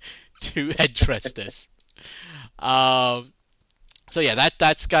to address this? Um, so yeah,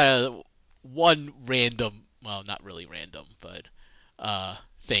 that's kind of one random, well, not really random, but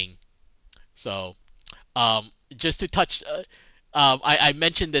thing. So just to touch, I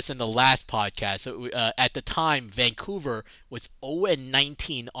mentioned this in the last podcast. So, at the time, Vancouver was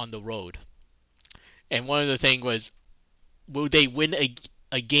 0-19 on the road, and one of the things was, will they win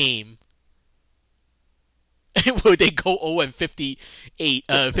a game? Will they go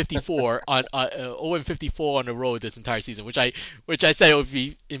 0-58, 54 on 0-54 on the road this entire season? Which I said it would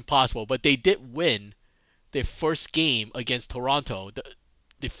be impossible, but they did win their first game against Toronto,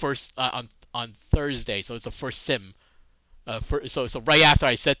 the first on Thursday. So it's the first sim. So right after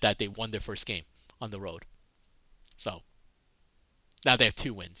I said that, they won their first game on the road. So now they have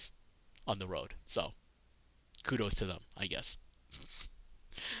 2 wins on the road. So kudos to them, I guess.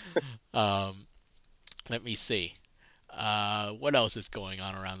 Um, Let me see. What else is going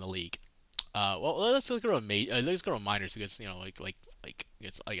on around the league? Well, let's go to minors, because like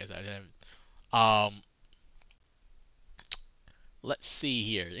I said, um, let's see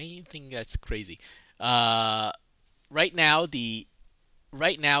here. Anything that's crazy. Uh, right now the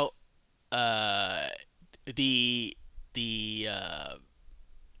right now the the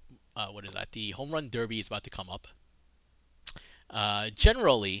what is that? The home run derby is about to come up.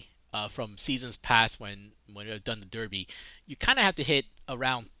 Generally, from seasons past, when we've done the derby, you kind of have to hit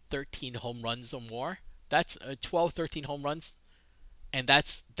around 13 home runs or more. That's 12, 13 home runs, and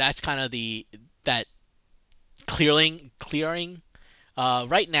that's kind of the that clearing.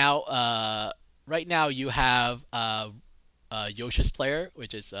 Right now you have Yoshi's player,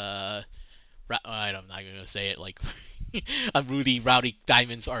 which is I'm not even gonna say it like Rudy Rowdy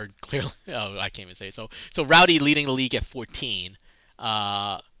Diamonds are clearly. Oh, I can't even say it. So Rowdy leading the league at 14.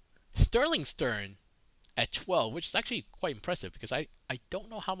 Uh, Sterling Stern at 12, which is actually quite impressive, because I don't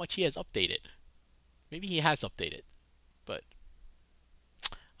know how much he has updated. Maybe he has updated, but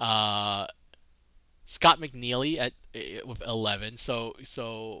uh, Scott McNeely at with 11.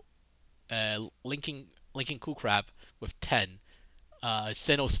 Lincoln Kukrab with 10.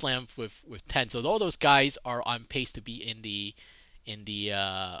 Seno Slam with 10. So all those guys are on pace to be in the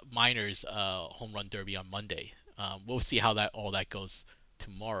minors home run derby on Monday. We'll see how that all that goes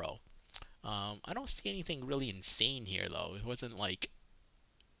tomorrow. I don't see anything really insane here though. It wasn't like,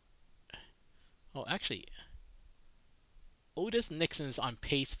 oh, actually, Otis Nixon's on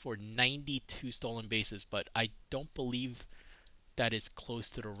pace for 92 stolen bases, but I don't believe that is close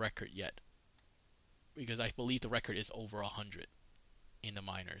to the record yet, because I believe the record is over 100 in the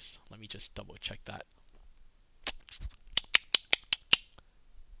minors. Let me just double check that.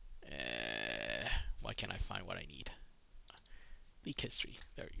 why can't I find what I need? League history.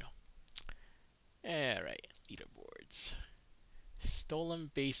 There we go. All right, leaderboards.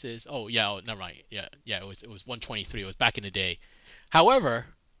 Stolen bases. Oh yeah, never mind. Yeah, it was 123. It was back in the day. However,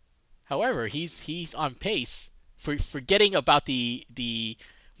 he's on pace for forgetting about the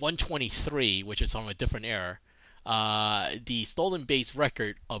 123, which is from a different era. The stolen base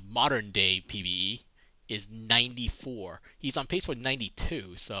record of modern day PBE is 94. He's on pace for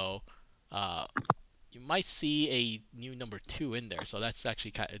 92. So, you might see a new number 2 in there. So that's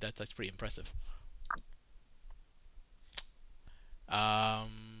actually that's pretty impressive.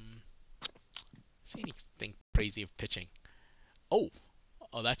 See anything crazy of pitching? Oh,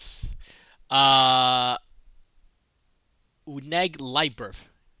 that's Uneg Lightbirth.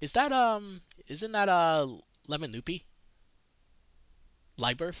 Is that isn't that Lemon Loopy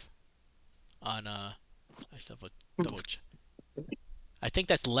Lightbirth on I should have a double check. I think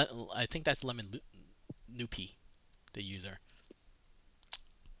that's Lemon Loopy, the user.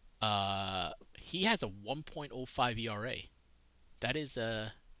 He has a 1.05 ERA. That is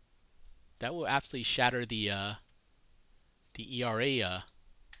that will absolutely shatter the ERA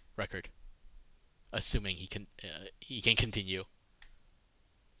record, assuming he can continue.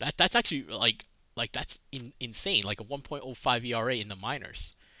 That's actually like that's insane. Like a 1.05 ERA in the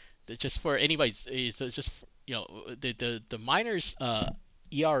minors. That's just for anybody's. It's just the minors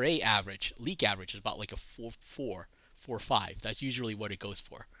ERA average, league average is about like a 4.5. That's usually what it goes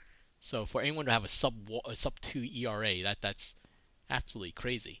for. So for anyone to have a sub 2 ERA, that's absolutely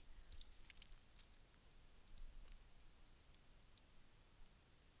crazy.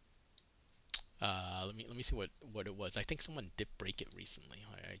 Let me see what it was. I think someone did break it recently.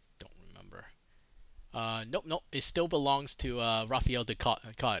 I don't remember. Nope. It still belongs to Rafael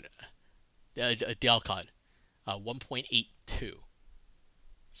Delcott. 1.82.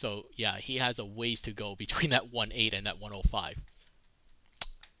 So yeah, he has a ways to go between that 1.8 and that 1.05.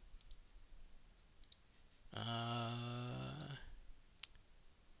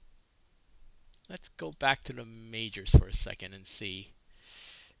 Let's go back to the majors for a second and see.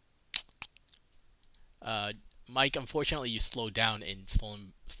 Mike, unfortunately, you slowed down in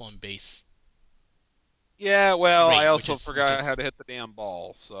stolen base. Yeah, well, rate, I also forgot how to hit the damn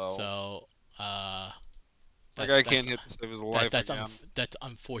ball, so that guy can't hit to save his life again. That's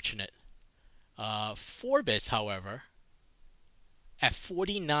unfortunate. Forbes, however, at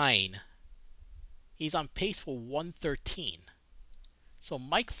 49, he's on pace for 113. So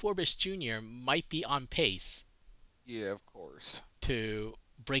Mike Forbes Jr. might be on pace. Yeah, of course. To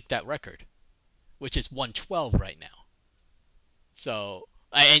break that record, which is 112 right now. So,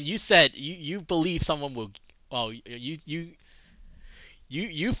 and you said you believe someone will. Well, you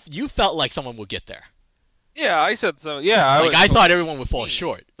felt like someone would get there. Yeah, I said so. Yeah, I thought everyone would fall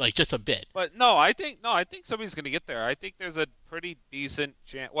short, like just a bit. But I think somebody's gonna get there. I think there's a pretty decent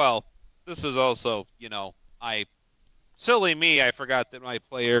chance. Well, this is also, silly me, I forgot that my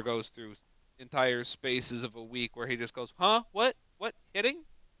player goes through entire spaces of a week where he just goes, huh? What hitting?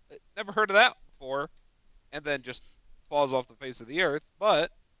 Never heard of that before, and then just falls off the face of the earth.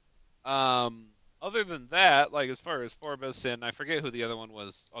 But other than that, like as far as Forbes and I forget who the other one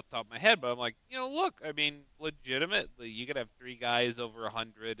was off the top of my head, but I'm like, look, I mean, legitimately, you could have 3 guys over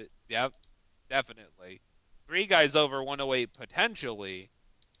 100, definitely, 3 guys over 108 potentially,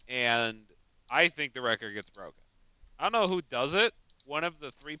 and I think the record gets broken. I don't know who does it. One of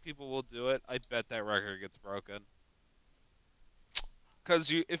the 3 people will do it. I bet that record gets broken.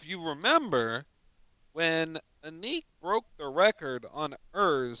 Because if you remember, when Enoch broke the record on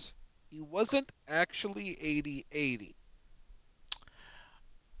ERS, he wasn't actually 80-80.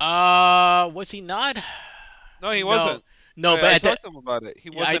 Was he not? No, he wasn't. No, but I talked to him about it. He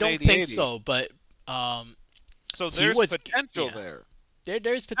wasn't 80-80. I don't think so, but so there's potential there.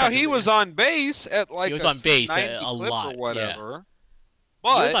 There's potential. Now he was on base at like he was on base a lot or whatever. Yeah.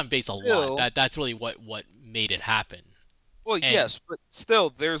 But he was on base a lot. That's really what made it happen. Well, yes, but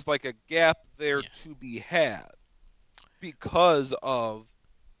still, there's like a gap there to be had because of,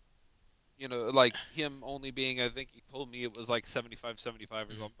 like him only being, I think he told me it was like 75-75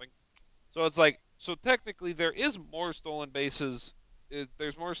 or something. So it's like, so technically there is more stolen bases.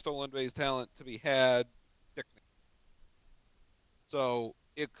 There's more stolen base talent to be had. So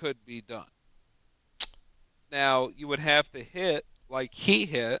it could be done. Now, you would have to hit like he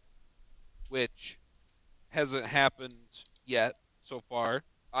hit, which hasn't happened yet so far.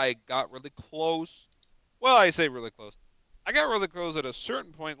 I got really close. Well, I say really close. I got really close at a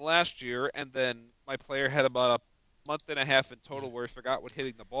certain point last year, and then my player had about a month and a half in total where he forgot what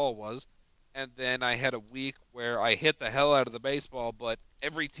hitting the ball was. and then I had a week where I hit the hell out of the baseball, but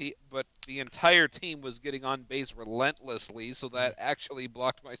the entire team was getting on base relentlessly, so Mhm. that actually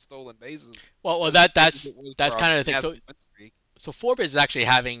blocked my stolen bases. Well, As good as it was that's for a kind of the thing. massive win streak. So Forbes is actually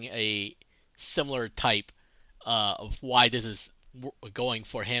having a similar type of why this is going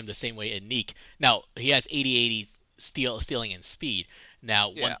for him the same way Enoch. Now he has 80-80 stealing and speed.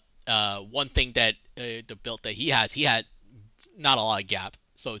 Now Yeah. one thing that the build that he had not a lot of gap,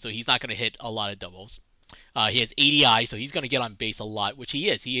 so he's not going to hit a lot of doubles. He has 80 so he's going to get on base a lot, which he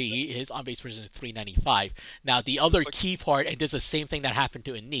is. His on base percentage is 395. Now the other Like, key part, and this is the same thing that happened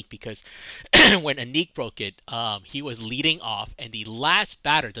to Enoch because when Enoch broke it, he was leading off, and the last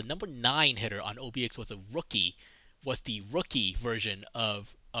batter, the number 9 hitter on OBX was the rookie version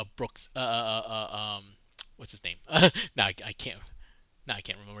of Brooks. What's his name? no, I can't. No, I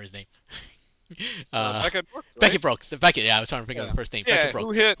can't remember his name. Beckett Brooks, right? Beckett Brooks. Beckett. Yeah, I was trying to think of Yeah. the first name. Yeah, Beckett Brooks.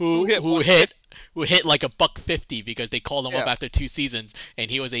 who hit Who 150? hit like a buck 50 because they called him up Yeah. after 2 seasons, and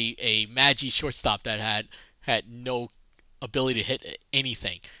he was a Magi shortstop that had no ability to hit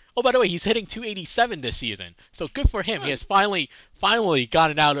anything. Oh, by the way, he's hitting 287 this season, so good for him. He has finally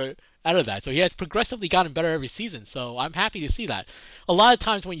gotten out of that. So he has progressively gotten better every season. So I'm happy to see that. A lot of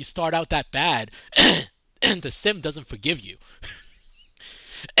times when you start out that bad, the sim doesn't forgive you.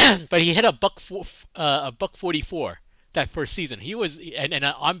 But he hit a buck 44 that first season. He was and an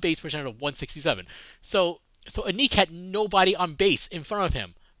on base percentage of 167. So Enoch had nobody on base in front of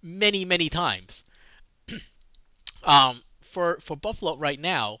him many times. For Buffalo right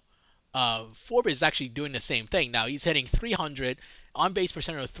now, Forbes is actually doing the same thing. Now he's hitting 300 on base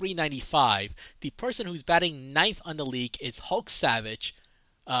percentage of 395. The person who's batting ninth on the league is Hulk Savage,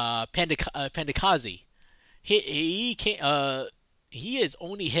 Pandakazi. He can't. He is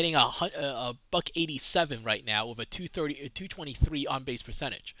only hitting a buck 87 right now with a 223 on base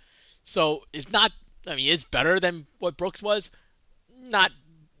percentage. So it's not. I mean, it's better than what Brooks was. Not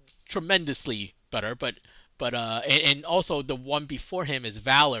tremendously better, and also the one before him is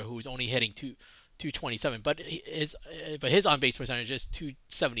Valor, who's only hitting 227, but his on base percentage is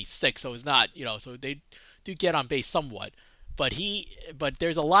 276, so it's not, so they do get on base somewhat, but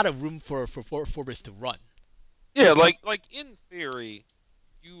there's a lot of room for Forbes to run. Yeah, like in theory,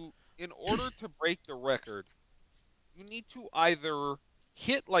 you in order to break the record, you need to either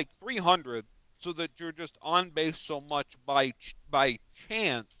hit like 300 so that you're just on base so much by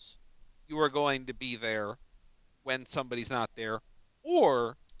chance you are going to be there when somebody's not there,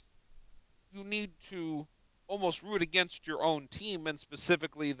 or you need to almost root against your own team and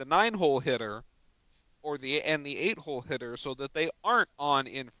specifically the 9-hole hitter or the 8-hole hitter so that they aren't on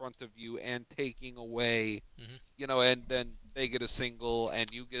in front of you and taking away, Hmm. and then they get a single and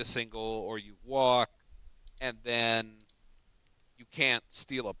you get a single or you walk and then you can't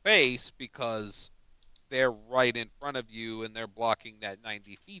steal a base because they're right in front of you and they're blocking that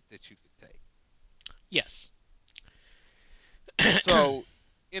 90 feet that you could take. Yes. So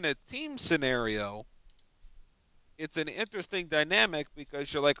in a team scenario, it's an interesting dynamic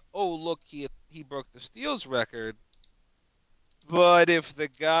because you're like, oh look, he broke the steals record, but if the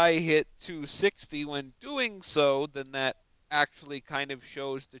guy hit 260 when doing so, then that actually kind of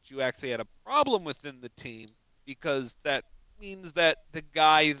shows that you actually had a problem within the team because that means that the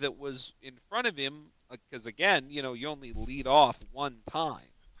guy that was in front of him, because again, you only lead off one time,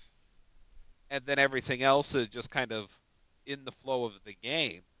 and then everything else is just kind of in the flow of the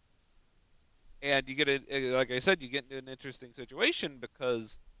game. And you get like I said, you get into an interesting situation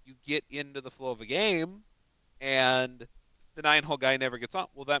because you get into the flow of a game, and the 9-hole guy never gets on.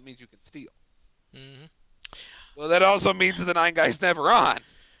 Well, that means you can steal. Hmm. Well, that also means the 9 guy's never on,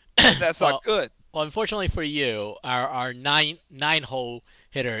 and that's well, not good. well, unfortunately for you, our nine hole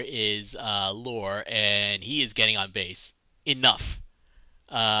hitter is Lore, and he is getting on base enough.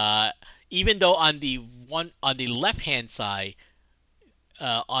 Uh, Even though on the left hand side,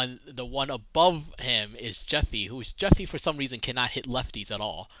 on the one above him is Jeffy for some reason cannot hit lefties at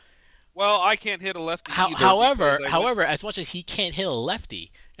all. Well, I can't hit a lefty either because However, as much as he can't hit a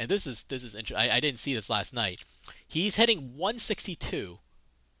lefty, and this is interesting. I didn't see this last night. He's hitting 162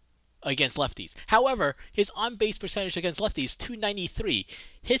 against lefties. However, his on base percentage against lefties is 293.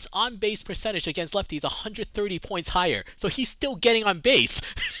 His on base percentage against lefties is 130 points higher. So he's still getting on base,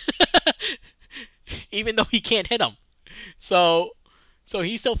 even though he can't hit them. So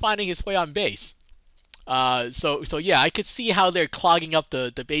he's still finding his way on base. So yeah, I could see how they're clogging up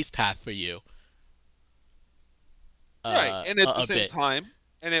the base path for you. right, and at the A same bit. time,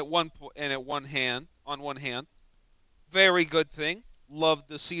 and on one hand, very good thing. Love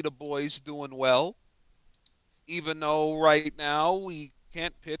to see the boys doing well, even though right now we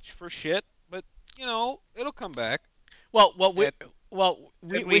can't pitch for shit. it'll come back. Well,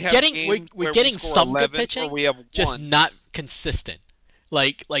 And then we we're have getting games we're where we getting score some good 11 or pitching, we have just one. not consistent.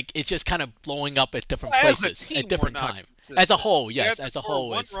 Like it's just kind of blowing up at different As a places team, at we're different not time. As a consistent. whole, We yes, have to as a score whole,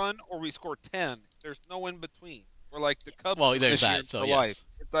 one it's run or we score 10. There's no in between. We're like the Cubs well, there's this year that. in So real life. yes,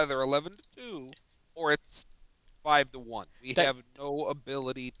 It's either 11-2 or it's 5-1. We that have no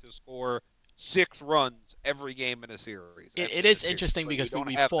ability to score 6 runs every game in a series. it In a is series. interesting Like, we because we, don't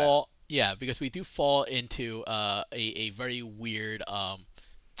we have that. fall yeah because we do fall into a very weird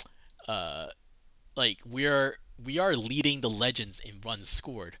uh like we are leading the legends in runs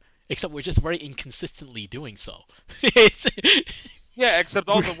scored, except we're just very inconsistently doing so. it's Yeah, except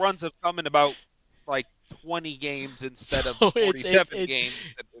all we're- the runs have come in about like 20 games so instead of it's 47 it games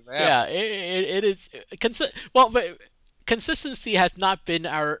that have yeah happened. it is well, but consistency has not been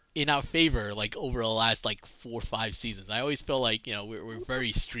in our favor like over the last like 4 or 5 seasons. I always feel like we're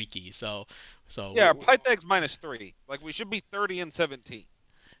very streaky. So Yeah, Pythag's -3. Like we should be 30-17.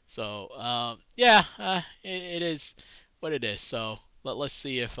 yeah, it is what it is. So let's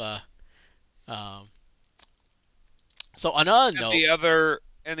see if um so on another And note.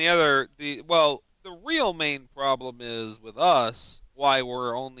 the real main problem is with us, why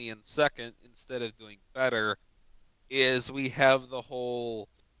we're only in second instead of doing better, is we have the whole,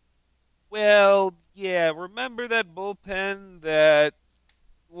 well, yeah, remember that bullpen that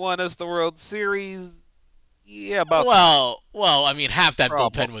won us the World Series? Yeah, about them. Well, I mean, half that Problem.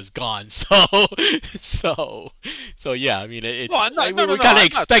 bullpen was gone, so, so, so yeah. I mean, No, it's I'm not, no, we no, no. kind of I'm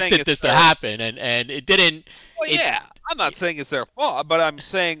not saying expected it's this to their. happen, and it didn't. Well, It yeah, I'm not saying it's their fault, but I'm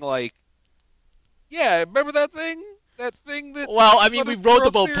saying like, yeah, remember that thing? That thing that well, I mean, got we us the rode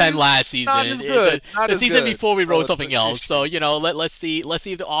the World bullpen Series? last Not season. as good. Not The as season good. before we So rode it's something an else. So issue. let's see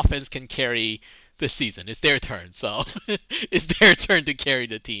if the offense can carry this season. It's their turn. So it's their turn to carry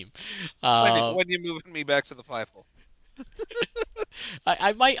the team. Um, When you moving me back to the 5 hole?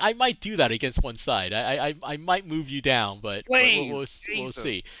 I might do that against one side. I might move you down, but Please, we'll Jesus.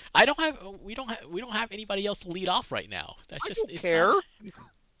 see. We don't have anybody else to lead off right now. That's I just don't it's not. care.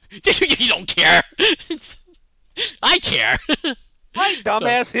 You don't care. I care. My So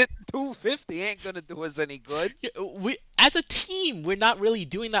dumbass hitting 250 ain't gonna do us any good. yeah, we as a team we're not really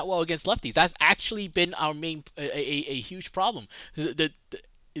doing that well against lefties. That's actually been our main a huge problem. The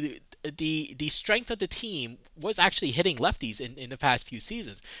strength of the team was actually hitting lefties in the past few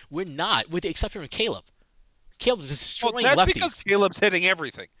seasons. We're not, with the exception of Caleb. Caleb is Well, destroying that's because lefties. Caleb's hitting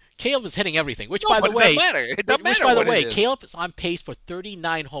everything. Caleb is hitting everything. Which, No, by the but it doesn't way, matter. It doesn't which matter by the what it way, is. Caleb is on pace for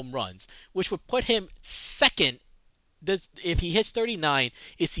 39 home runs, which would put him second. If he hits 39,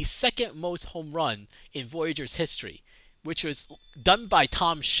 it's the second most home run in Voyager's history, which was done by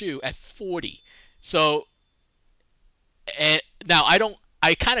Tom Shue at 40. So, and now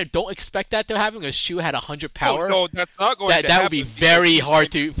I kind of don't expect that to happen because Shue had 100 Oh power. no, that's not going That to that would be happen because very he's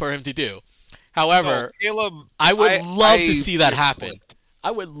hard going. for him to do. No, However, Caleb. I would love to I see that fear happen. Cliff.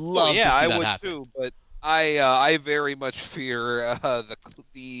 I would Oh love to yeah, see I that would happen. too. But I very much fear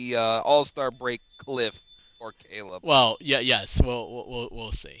the All Star break cliff for Caleb. Well, yeah, yes,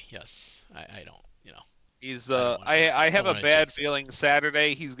 we'll see. Yes, I don't, He's I don't want I don't have a want to bad jinx it. feeling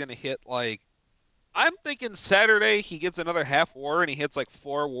Saturday he's gonna hit like. I'm thinking Saturday he gets another half WAR and he hits like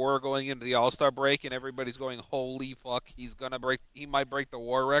 4 WAR going into the All Star break and everybody's going, holy fuck, he might break the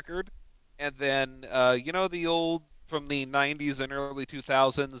WAR record. And then the old from the 90s and early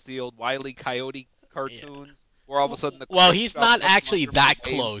 2000s, the old Wile E. Coyote Yeah. cartoons where all of a sudden the Well, cliff he's drops not out from actually under him and that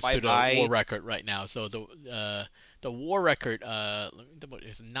waves close bye to the war bye. record right now. So the war record let me double,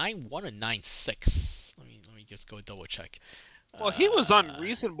 is 9-1 or 9-6. Let me just go double check. Well, he was on Uh,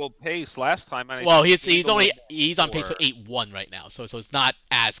 reasonable pace last time, and I well, think he's handily on pace for more. 8-1 right now. So it's not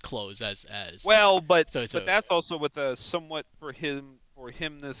as close as Well, but so but that's also with a somewhat for him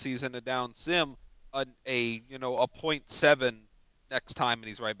this season a down sim a .7 next time and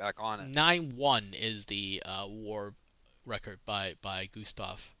he's right back on it. 9-1 is the war record by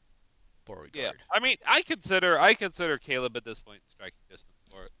Gustav Yeah, Beauregard. I mean I consider Caleb at this point striking distance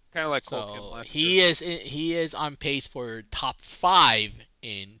for it, kind of like Cole Kim So last year. he is on pace for top 5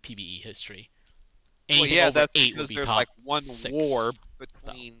 in PBE history. Well, Anything yeah, over that's 8 would because be there's top like one WAR 6.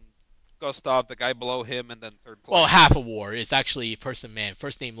 So, between Gustav, the guy below him, and then third well, place. half a war is actually person man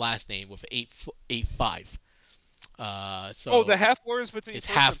first name last name with 8-5. Oh, the So half WAR is between it's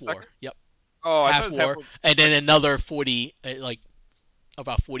first and half war. second. Yep, Oh, I thought it half was half war, WAR and then second. another 40, like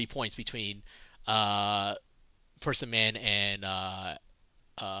about 40 points between uh, person man and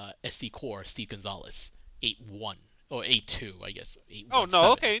SD Core Steve Gonzalez 8-1 or 8-2, I guess Oh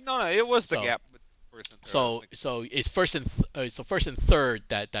no, 8-1-7. okay, no, it was the So gap first and third. So it's first and third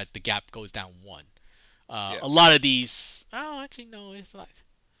that the gap goes down one. Yeah. A lot of these. Oh, actually no, it's not.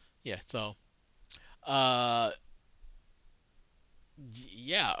 Yeah. So. Uh.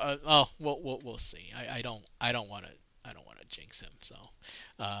 Yeah. Oh, we'll see. I don't want to jinx him. So.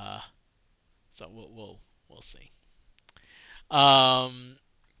 Uh. So we'll see. Um.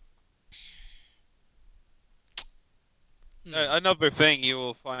 Hmm. Another thing you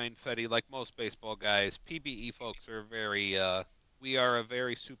will find, Fetty, like most baseball guys, PBE folks are we are a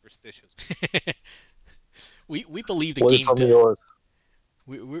very superstitious group. We believe the What is game. some of yours?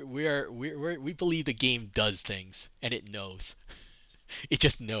 We believe the game does things and it knows. It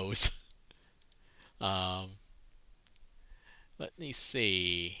just knows. Um. Let me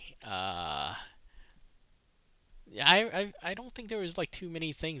see. Yeah, I don't think there was like too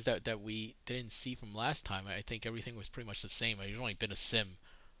many things that we didn't see from last time. I think everything was pretty much the same. There's only been a sim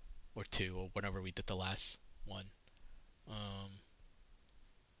or two or whatever we did the last one. Um,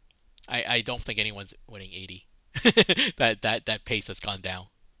 I don't think anyone's winning 80. That pace has gone down.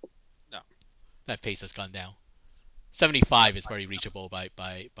 No. That pace has gone down. 75 is very reachable by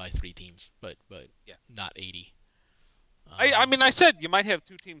three teams, but Yeah. not 80. I mean, I said you might have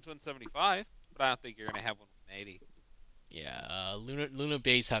two teams win 75, but I don't think you're going to have one win 80. Yeah, Luna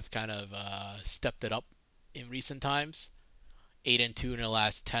Bays have kind of stepped it up in recent times. 8-2 in the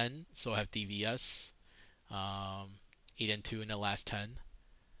last 10. So have DVS. 8-2 in the last 10.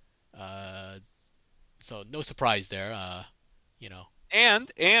 Uh, so no surprise there. You know.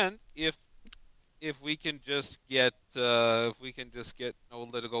 And if we can just get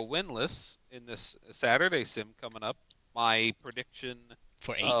Nola to go winless in this Saturday sim coming up, my prediction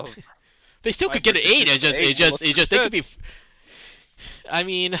For 8, of they still my could get an 8. prediction It's of just eight it's will just look it's just pretty they could good. be. I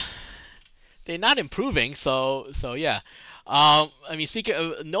mean, they're not improving. So yeah. I mean, speaking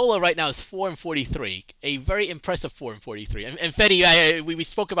of Nola, right now is 4-43, a very impressive 4-43. And Fetty, we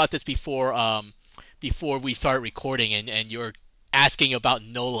spoke about this before. Before we started recording, and you're asking about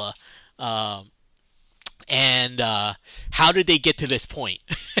Nola, and how did they get to this point?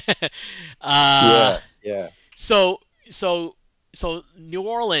 uh, Yeah. so so so New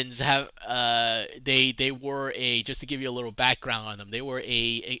Orleans have they were a, just to give you a little background on them, they were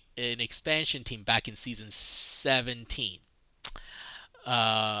an expansion team back in season 17.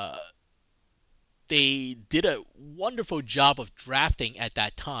 Uh, they did a wonderful job of drafting at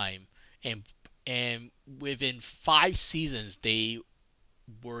that time, and within 5 seasons they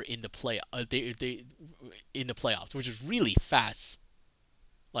were in the they in the playoffs, which is really fast,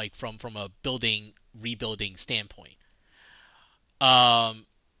 like from a rebuilding standpoint. Um,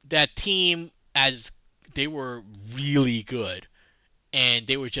 that team, as they were really good, and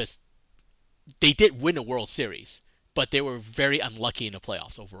they did win a World Series, but they were very unlucky in the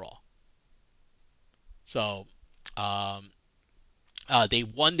playoffs overall. So, um, they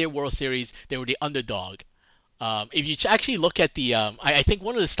won their World Series. They were the underdog. If you actually look at I think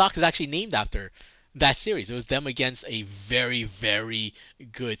one of the stocks is actually named after that series. It was them against a very, very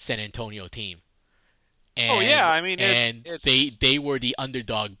good San Antonio team, Oh yeah, and I mean it's they were the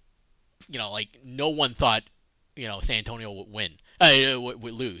underdog. Like no one thought, San Antonio would win,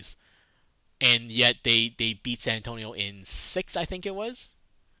 would lose, and yet they beat San Antonio in 6, I think it was,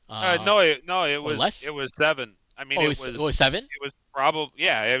 no, or less. it was 7. I mean Oh, it was 7. it was probably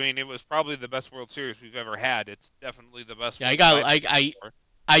yeah. I mean it was probably the best World Series we've ever had. It's definitely the best Yeah, one that I've been for.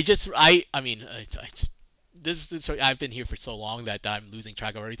 I mean, I've been here for so long that I'm losing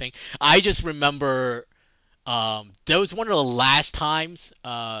track of everything. I just remember that was one of the last times.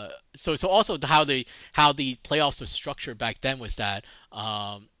 So also how the playoffs were structured back then was that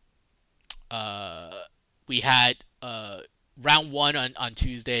uh, we had round one on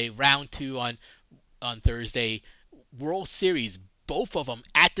Tuesday, round two on Thursday, World Series, both of them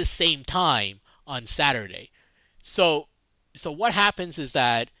at the same time on Saturday. So what happens is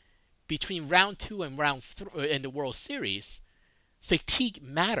that between round two and in the World Series, fatigue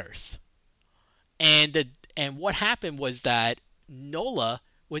matters. And what happened was that Nola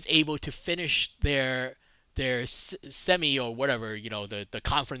was able to finish their semi or whatever, the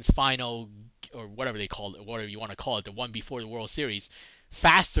conference final or whatever they call it, whatever you want to call it, the one before the World Series,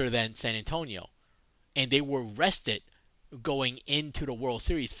 faster than San Antonio, and they were rested going into the World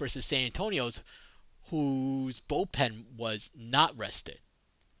Series versus San Antonio's, whose bullpen was not rested,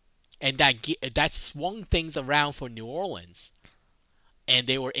 and that swung things around for New Orleans, and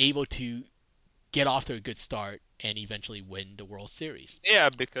they were able to get off to a good start and eventually win the World Series. Yeah,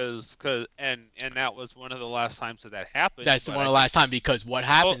 because and that was one of the last times that happened. That's the But one I of the mean, last time, because what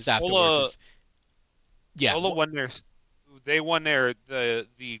happens afterwards Ola is, yeah, Ola won they won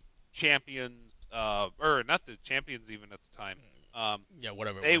the champions or not the champions even at the time. Yeah,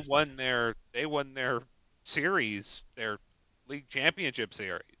 whatever it They was. But won their series, their league championship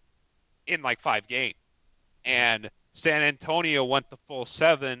series in like 5 games, and San Antonio went the full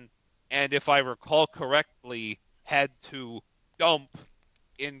 7, and if I recall correctly, had to dump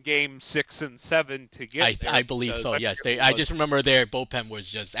in game 6 and 7 to get I there believe because so. I Yes, forget they. who it I was. just remember their bullpen was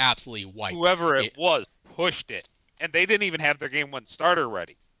just absolutely wiped. Whoever it It, was pushed it, and they didn't even have their game 1 starter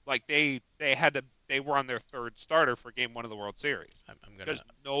ready. Like they were on their third starter for game 1 of the World Series I'm gonna because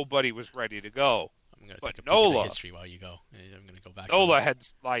nobody was ready to go. I'm gonna But take a peek at the Nola, history while you go. I'm gonna go back to Nola this. had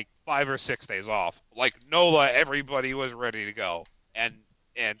like 5 or 6 days off. Like Nola, everybody was ready to go, and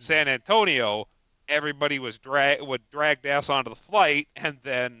San Antonio, everybody was dragged ass onto the flight, and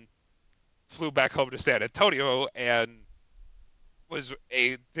then flew back home to San Antonio, and was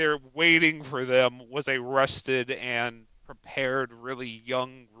a they're waiting for them was a rested and prepared, really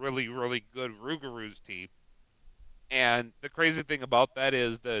young, really good Rougarous team. And the crazy thing about that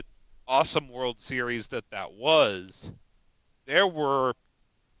is the awesome World Series that was. There were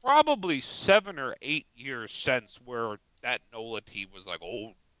probably 7 or 8 years since where that Nola team was like,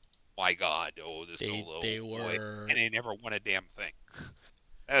 oh my God, oh this Nola, They oh boy, and were they never won a damn thing.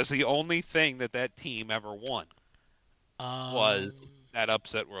 That was the only thing that team ever won um. was that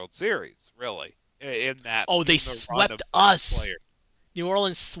upset World Series, really, in that Oh, they in the run of swept those us. players. New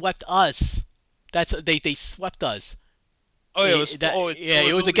Orleans swept us. That's they swept us. Oh yeah, it was it Yeah,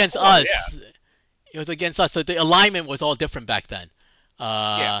 it was was against 04, yeah, us. It was against us. So the alignment was all different back then.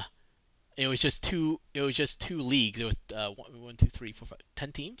 yeah. Uh, it was just two. It was just two leagues. It was one, two, three, four, five,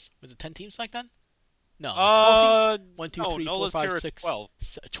 10 teams. Was it 10 teams back then? No, it was 12 teams. Uh, One, two, no, three, four, Nola's five, here at six, 12.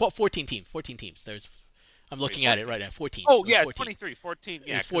 12, 14 teams. 14 teams. There's. I'm Wait, looking at it 14? right now. 14. Oh It was yeah, 14. 23, 14,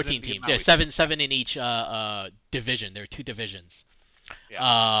 It yeah, was because 14 the teams. Yeah, Maui team. seven in each division. There are two divisions. Yeah.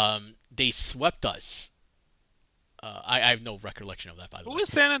 They swept us. I have no recollection of that, by the Who way. is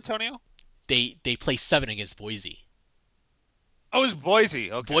San Antonio? They placed 7 against Boise. Oh, it's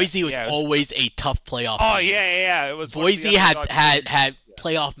Boise. Okay. Boise was Yeah. always a tough playoff Oh team. yeah. It was one of the Boise had underdog had teams. had Yeah.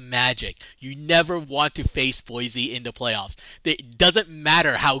 playoff magic. You never want to face Boise in the playoffs. It doesn't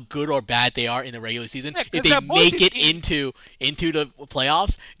matter how good or bad they are in the regular season. Yeah, If because they that make Boise it team. into the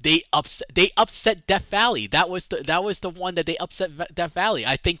playoffs, they upset Death Valley. That was the one that they upset Death Valley.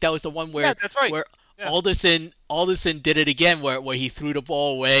 I think that was the one Yeah, where that's right. where Yeah. Alderson did it again, where he threw the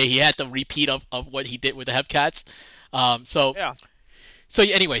ball away. He had the repeat of what he did with the Hepcats. Um, so Yeah. so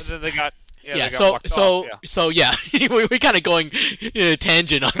But anyways, then they got yeah, they got walked off. Yeah. yeah, we're kind of going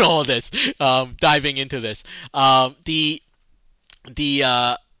tangent on all this, diving into this. The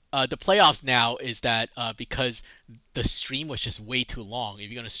playoffs now is that because the stream was just way too long. If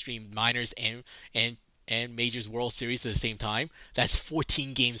you're gonna stream minors and and majors World Series at the same time, that's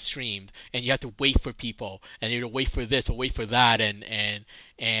 14 games streamed, and you have to wait for people, and you have to wait for this or wait for that,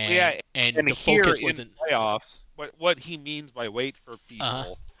 Well, yeah. and And the here focus in wasn't. playoffs, what he means by wait for Uh,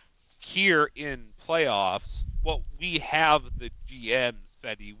 people here in playoffs, what we have the GMs,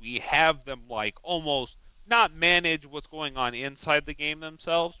 Fetty, we have them like almost not manage what's going on inside the game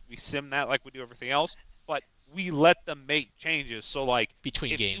themselves. We sim that like we do everything else, but we let them make changes. So like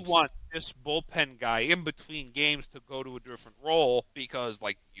between if you games. want this bullpen guy in between games to go to a different role because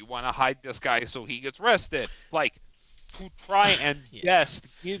like you want to hide this guy so he gets rested, like to try and Yeah. best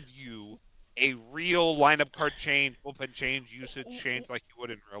give you a real lineup card change, bullpen change, usage change like you would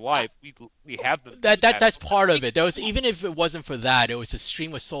in real life. We have them do that. That's part of it. There was, even if it wasn't for that, it was the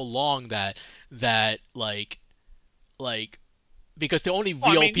stream was so long that like because the only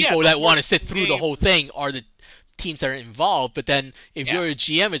Well, I real mean, yeah, people the that want to sit 14 through the games. whole thing are the teams that are involved. But then if Yeah. you're a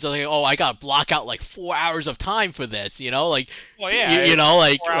GM, it's like, oh, I got to block out like 4 hours of time for this, like Well, yeah, you it's know,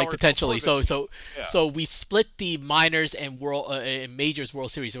 like 4 hours potentially. before the yeah. So we split the minors and world and majors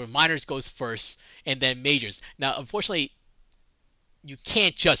World Series. So minors goes first, and then majors. Now, unfortunately, you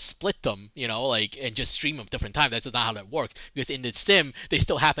can't just split them, like and just stream them different times. That's just not how that works. Because in the sim, they're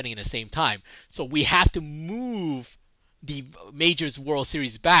still happening in the same time. So we have to move the Majors World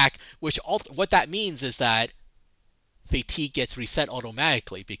Series back, which what that means is that fatigue gets reset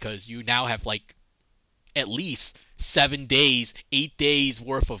automatically because you now have like at least 7 days, 8 days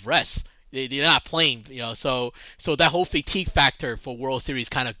worth of rest. They're not playing, so that whole fatigue factor for World Series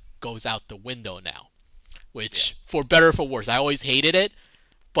kind of goes out the window now. Yeah. Which, for better or for worse, I always hated it,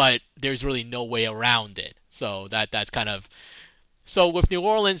 but there's really no way around it. So that's kind of so with New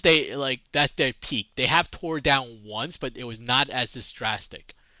Orleans, they that's their peak. They have tore down once, but it was not as this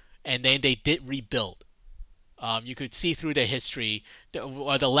drastic, and then they did rebuild. You could see through the history. The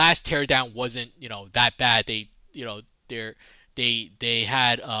last teardown wasn't that bad. They you know they they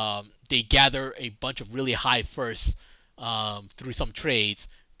had they gather a bunch of really high firsts through some trades,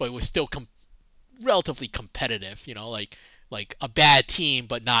 but it was still relatively competitive. Like a bad team,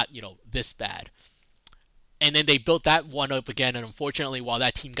 but not this bad. And then they built that one up again, and unfortunately, while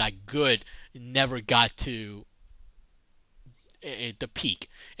that team got good, it never got to the peak.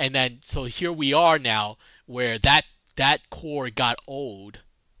 And then so here we are now, where that core got old,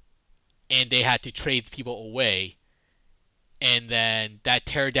 and they had to trade people away, and then that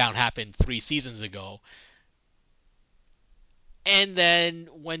teardown happened 3 seasons ago. And then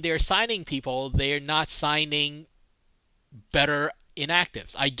when they're signing people, they're not signing better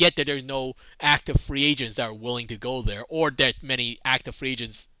inactives. I get that there's no active free agents that are willing to go there, or that many active free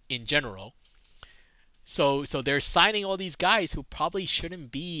agents in general. So they're signing all these guys who probably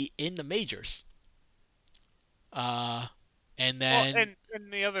shouldn't be in the majors. Uh, and Well, then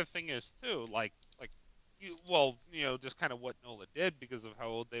and the other thing is too, like just kind of what Nola did because of how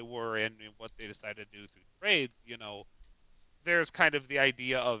old they were and what they decided to do through trades. There's kind of the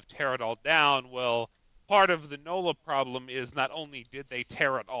idea of tear it all down. Well, part of the Nola problem is not only did they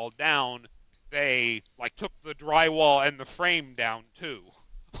tear it all down, they like took the drywall and the frame down too.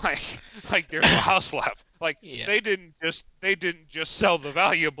 Like like there's a house left. Like yeah. they didn't just sell the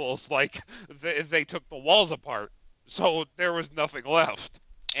valuables. Like they took the walls apart, so there was nothing left.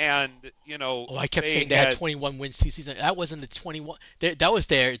 And Oh, I kept they saying they had had 21 wins 2 seasons. That wasn't the 21. That was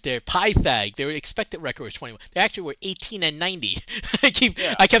their Pythag. Their expected record was 21. They actually were 18-90.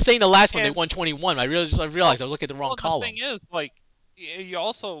 yeah. I kept saying the last one they And won 21. I realized I was looking at the wrong well, the column. thing is, like, you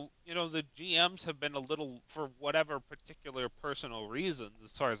also, the GMs have been a little, for whatever particular personal reasons,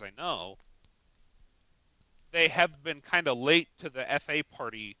 as far as I know, they have been kind of late to the FA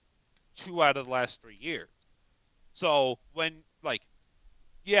party 2 out of the last 3 years. So when, like,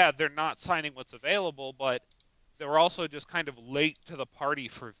 yeah, they're not signing what's available, but they're also just kind of late to the party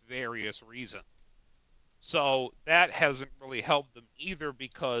for various reasons. So that hasn't really helped them either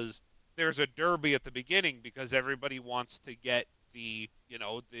because there's a derby at the beginning because everybody wants to get the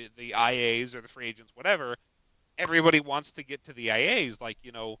IAs or the free agents, whatever. Everybody wants to get to the IAs, like,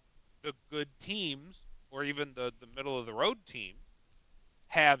 the good teams or even the middle of the road team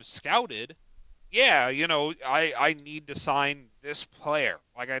have scouted. Yeah, I need to sign this player.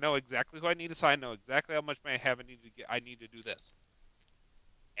 Like I know exactly who I need to sign, know exactly how much money I have I need to do this.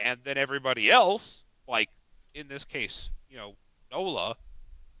 And then everybody else, like in this case, Nola,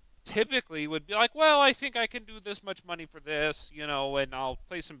 typically would be like, well, I think I can do this much money for this, and I'll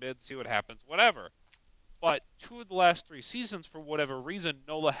play some bids, see what happens, whatever. But 2 of the last 3 seasons, for whatever reason,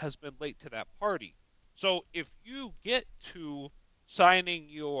 Nola has been late to that party. So if you get to signing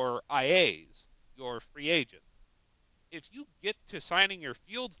your IAs, your free agents, if you get to signing your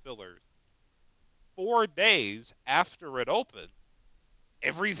field fillers 4 days after it opens,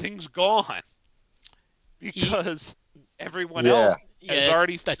 everything's gone because everyone Yeah. else has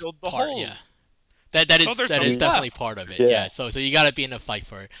already That's filled the part. holes. Yeah, that So is there's that is nothing definitely left. part of it. Yeah. Yeah. So you got to be in a fight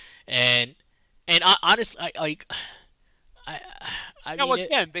for it. And honestly, I I Now mean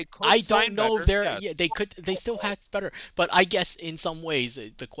again, they could I don't sign know if better. they're, Yes. yeah, they still have better, but I guess in some ways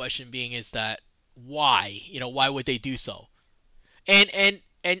the question being is that why, why would they do so? And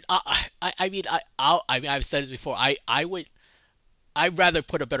I mean I've said this before. I'd rather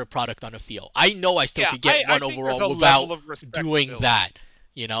put a better product on the field. I know I still Yeah, could get I one think there's overall a without level of doing respectability. that.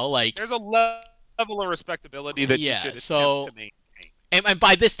 Like, There's a level of respectability that you yeah. should attempt to So maintain. and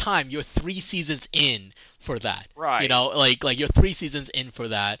by this time you're 3 seasons in for that. Right. Like you're 3 seasons in for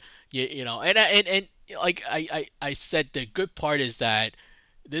that. And like I said, the good part is that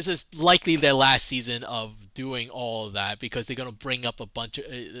this is likely their last season of doing all of that because they're gonna bring up a bunch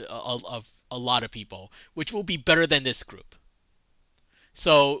of a lot of people, which will be better than this group.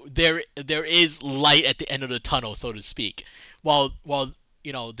 So there is light at the end of the tunnel, so to speak. While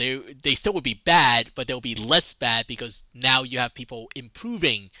they still would be bad, but they'll be less bad because now you have people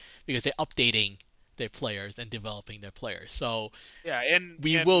improving because they're updating their players and developing their players. So Yeah, and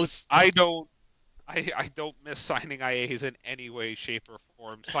we will. and I don't miss signing IAs in any way, shape, or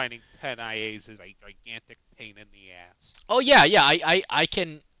form. Signing 10 IAs is a gigantic pain in the ass. Oh yeah, yeah. I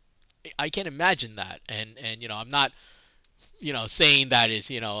can imagine that, and I'm not saying that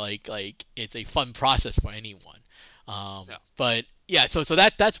is like it's a fun process for anyone. No. But yeah, so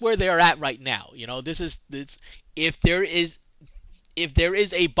that's where they're at right now. This if there is if there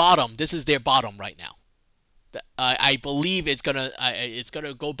is a bottom, this is their bottom right now. I believe it's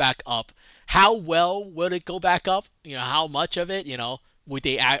gonna go back up. How well will it go back up? How much of it? Would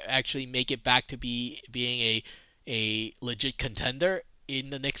they actually make it back to being a legit contender in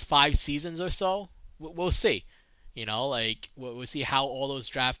the next 5 seasons or so? We'll see. Like we'll see how all those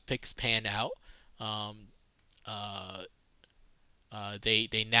draft picks pan out. Um, uh, they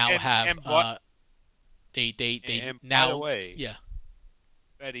now And have and but they and by the now way, yeah.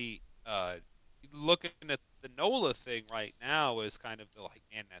 Fetty, looking at the NOLA thing right now is kind of like,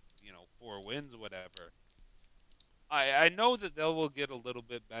 man, that's 4 wins, whatever. I know that they will get a little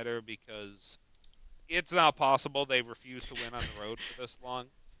bit better because it's not possible they refuse to win on the road for this long.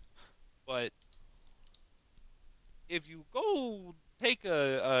 But if you go take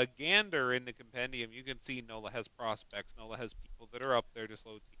a gander in the compendium, you can see NOLA has prospects. NOLA has people that are up there to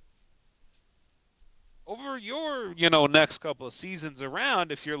slow teams. Over your next couple of seasons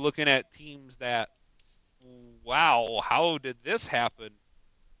around, if you're looking at teams that, wow, how did this happen?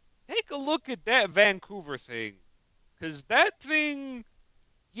 Take a look at that Vancouver thing, because that thing,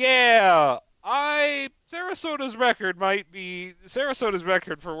 yeah, I Sarasota's record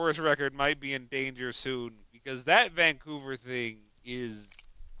for worst record might be in danger soon, because that Vancouver thing is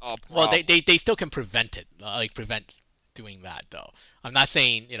a Well, problem. they still can prevent it, like prevent doing that though. I'm not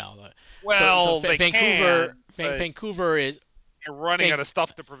saying So Well, they Vancouver can, but Vancouver is you're running Van, out of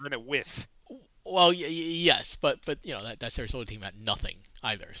stuff to prevent it with. well, yes, but that Sarasota team had nothing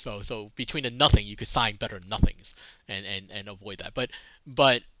either. So between the nothing, you could sign better nothings and avoid that.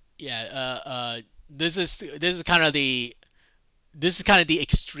 But yeah, this is kind of the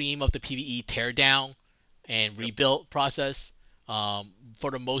extreme of the PVE teardown and Yep. rebuild process. For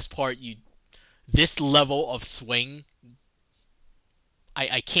the most part, you this level of swing,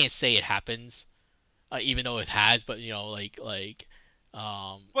 I can't say it happens, even though it has. But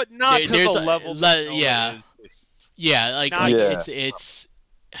But not to the there's level that NOLA yeah, is this year. Not like Yeah. it's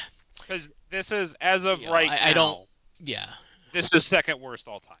because this is, as of right I don't now, yeah this is second worst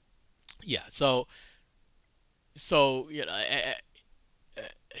all time. yeah so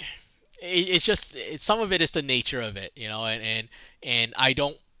it's just some of it is the nature of it, and I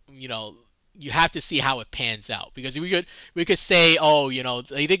don't, you know, you have to see how it pans out because we could say, oh,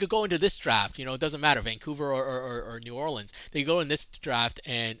 they could go into this draft, it doesn't matter, Vancouver or New Orleans, they go in this draft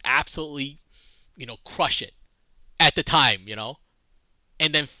and absolutely, crush it at the time,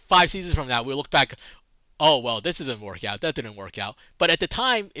 and then 5 seasons from now we look back, oh well, this didn't work out, that didn't work out, but at the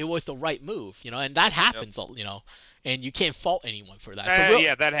time it was the right move, and that Yep. happens, and you can't fault anyone for that. So we'll,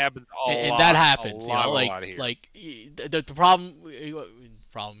 Yeah, that happens and that a happens, lot here. the problem,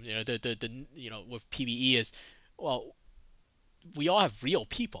 with PVE is, well, we all have real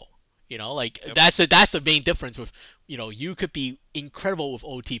people, Yep. that's the main difference with, you could be incredible with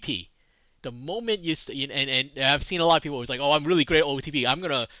OTP. The moment and I've seen a lot of people who's like, oh, I'm really great at OTP, I'm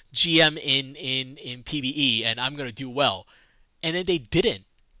gonna GM in PVE and I'm gonna do well, and then they didn't,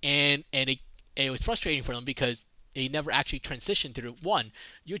 and it was frustrating for them because they never actually transitioned to the one.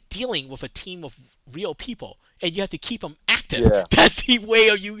 You're dealing with a team of real people, and you have to keep them active. Yeah. That's the way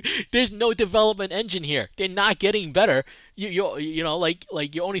of you. There's no development engine here. They're not getting better.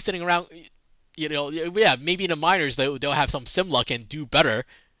 Like you're only sitting around. Yeah, maybe in the minors they'll have some sim luck and do better,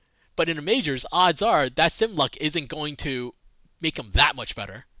 but in the majors, odds are that sim luck isn't going to make them that much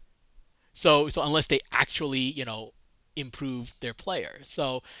better. So unless they actually improve their player.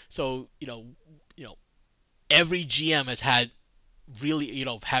 So every GM has had really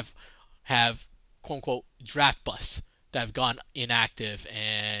have quote unquote draft busts that have gone inactive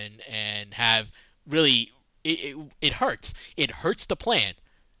and have really it hurts. It hurts the plan.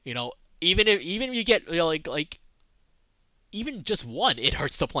 Even if you get like even just one, it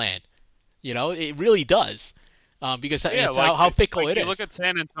hurts the plan. It really does. Because Yeah, it's how fickle like it you look is. at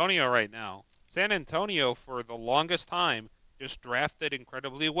San Antonio right now. San Antonio for the longest time just drafted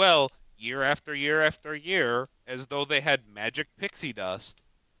incredibly well year after year after year as though they had magic pixie dust.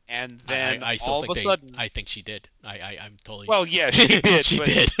 And then I still all of think a sudden, I think she did. I'm totally. well, yeah, she did, She but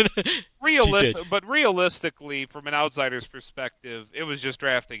did. She did. realistically, from an outsider's perspective, it was just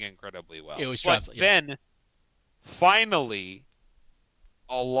drafting incredibly It well. was But travel. Yes. then finally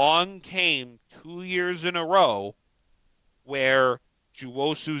along came 2 years in a row where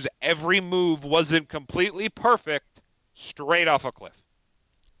Juwosu's every move wasn't completely perfect, straight off a cliff.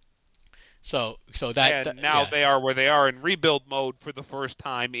 So And now yeah. they are where they are in rebuild mode for the first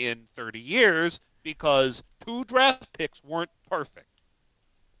time in 30 years because 2 draft picks weren't perfect.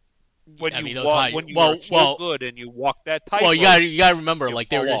 When I you mean, those high. when you are so good and you walk that Well, tightrope, you gotta remember, you like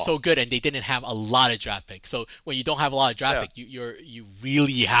they fall were off. so good and they didn't have a lot of draft picks. So when you don't have a lot of draft Yeah. picks, you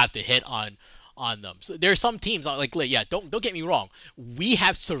really have to hit on them. So there are some teams like, yeah, don't get me wrong, we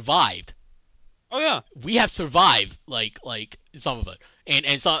have survived. Oh yeah. We have survived like some of it,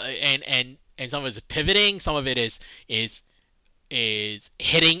 and some of it is pivoting. Some of it is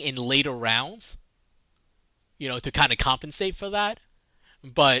hitting in later rounds. to kind of compensate for that.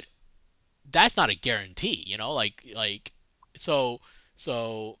 But that's not a guarantee, so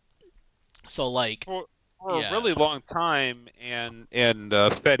so so like For a yeah. really long time, and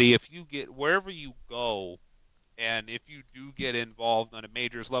Fetty, if you get wherever you go, and if you do get involved on a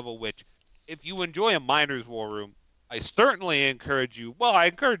majors level, which if you enjoy a minors war room, I certainly encourage you. Well, I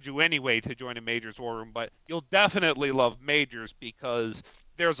encourage you anyway to join a majors war room, but you'll definitely love majors because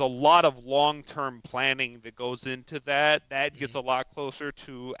there's a lot of long-term planning that goes into that. That gets Mhm. a lot closer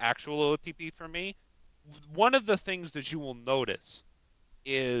to actual OTP for me. One of the things that you will notice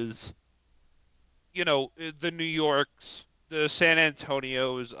is, the New Yorks, the San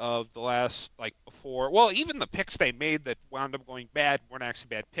Antonios of the last, like, before, well, even the picks they made that wound up going bad weren't actually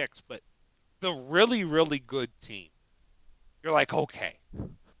bad picks, but the really, really good team, you're like, okay,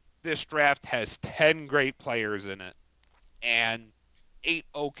 this draft has 10 great players in it and 8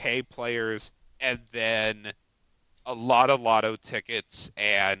 okay players, and then a lot of lotto tickets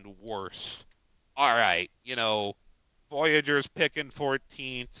and worse. All right, Voyager's picking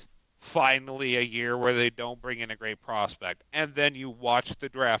 14th. Finally, a year where they don't bring in a great prospect. And then you watch the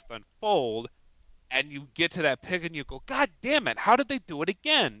draft unfold, and you get to that pick, and you go, God damn it, how did they do it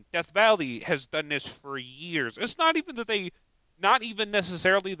again? Death Valley has done this for years. It's not even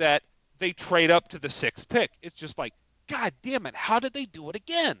necessarily that they trade up to the sixth pick. It's just like, God damn it, how did they do it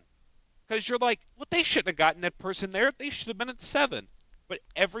again? Because you're like, well, they shouldn't have gotten that person there. They should have been at 7. But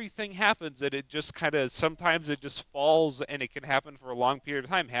everything happens, and it just kind of sometimes it just falls, and it can happen for a long period of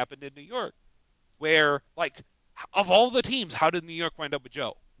time. Happened in New York, where, like, of all the teams, how did New York wind up with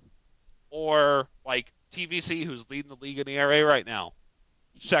Joe? Or like TVC, who's leading the league in the ERA right now,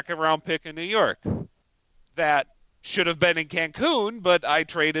 second round pick in New York, that should have been in Cancun, but I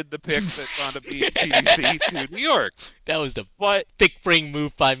traded the pick that wound up being TVC to New York. That was the But thick brain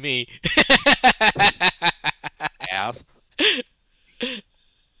move by me. ass.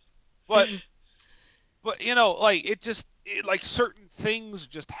 But like like certain things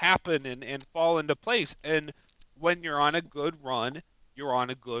just happen and fall into place. And when you're on a good run, you're on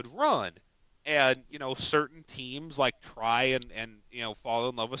a good run. And certain teams like try and fall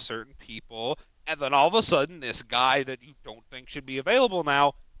in love with certain people, and then all of a sudden this guy that you don't think should be available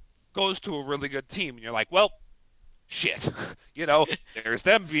now goes to a really good team, and you're like, well, shit. There's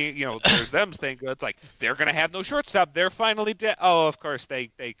them being, there's them staying good. It's like they're gonna have no shortstop. They're finally dead. Oh, of course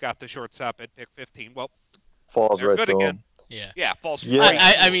they got the shortstop at pick 15. Well, Falls they're right good to again. him. Yeah. Yeah, falls Yeah. straight.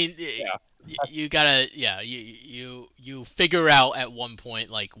 I to mean, yeah, you gotta, yeah, you figure out at one point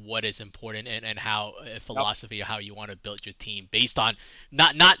like what is important and how yep, philosophy of how you want to build your team based on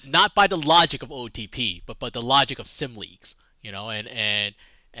not by the logic of OTP, but the logic of sim leagues,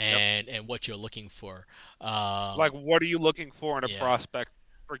 yep. and what you're looking for. Like, what are you looking for in a Yeah, prospect?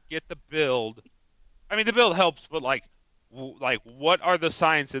 Forget the build. I mean, the build helps, but like, what are the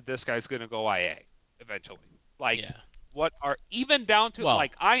signs that this guy's gonna go IA eventually? Like, yeah. what are even down to, Well,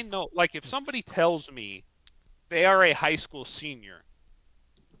 like, I know, like, if somebody tells me they are a high school senior,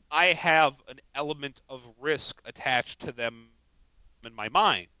 I have an element of risk attached to them in my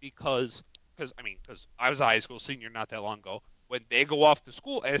mind because I was a high school senior not that long ago. When they go off to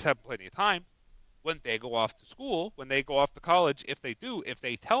school, I just have plenty of time. When they go off to school, when they go off to college, if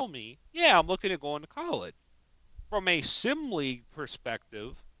they tell me, yeah, I'm looking at going to college, from a sim league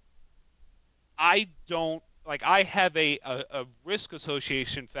perspective, I don't like I have a risk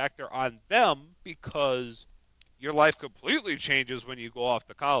association factor on them because your life completely changes when you go off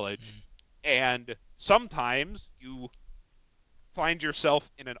to college. mm, And sometimes you find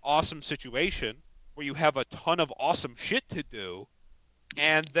yourself in an awesome situation where you have a ton of awesome shit to do,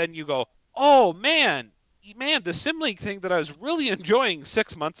 and then you go, oh man, the sim league thing that I was really enjoying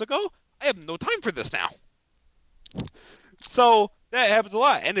 6 months ago, I have no time for this now. So that happens a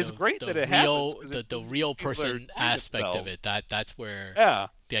lot, and it's great the that it happens real because it the means that real people are person enjoying aspect of themselves. it, that's where Yeah,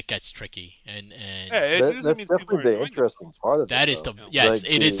 that gets tricky, and yeah, it usually That's means people definitely are the enjoying interesting themselves. part of it, that is though. the Yeah, yeah, Like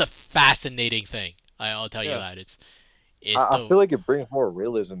it is a fascinating thing. I'll tell you yeah, that it's I the feel like it brings more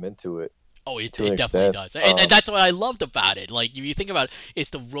realism into it oh, to an it definitely extent. does, and that's what I loved about it. Like you think about it, it's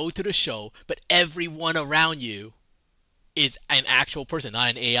the road to the show, but everyone around you is an actual person, not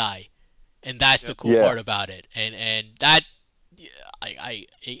an AI, and that's the yep. cool Yeah, part about it. And that yeah, I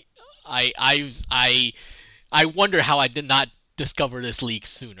I I I wonder how I did not discover this league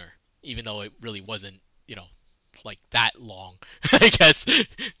sooner, even though it really wasn't, like that long. I guess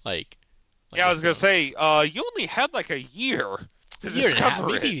like Yeah, like I a was gonna few say, you only had like a year to year and a half, discover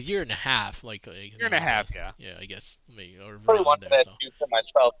maybe a it. year and a half, Year and a half, yeah. yeah, I guess maybe or Probably around wanted there. that So too for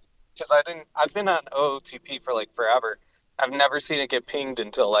myself because I've been on OOTP for like forever. I've never seen it get pinged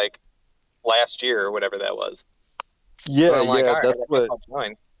until like last year or whatever that was. Yeah, I'm like, yeah, all right, I that's guess what. I'll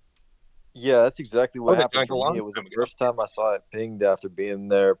join. Yeah, that's exactly I what was happened joined for a me. long It was the time ago. first time I saw it pinged after being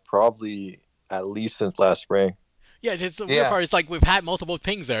there, probably at least since last spring. Yeah, it's the weird Yeah. part is like we've had multiple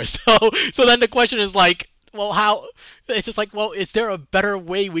pings there. So then the question is like, well, how? It's just like, well, is there a better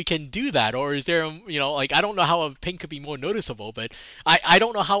way we can do that, or is there, like I don't know how a ping could be more noticeable, but I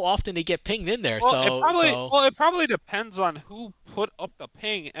don't know how often they get pinged in there. It probably depends on who put up the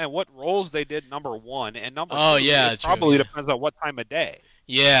ping and what roles they did. Number one and number Oh two, yeah, it true. probably Yeah, depends on what time of day.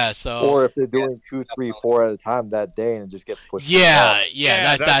 yeah. So Or if they're Yeah, doing two, three, definitely. 4 at a time that day and it just gets pushed to the yeah, top.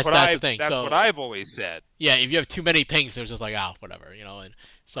 yeah. Yeah, That's the thing. that's what So I've always said. yeah, if you have too many pings, there's just like whatever, and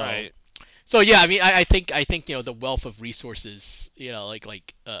so Right. So yeah, I mean, I think the wealth of resources,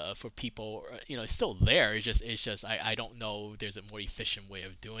 for people, is still there. It's just I don't know. There's a more efficient way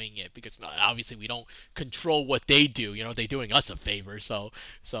of doing it because obviously we don't control what they do. They're doing us a favor. So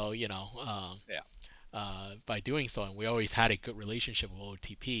Yeah. by doing so, and we always had a good relationship with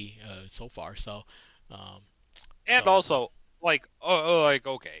OTP so far. Um, And so also,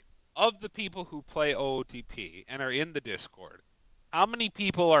 okay, of the people who play OOTP and are in the Discord, how many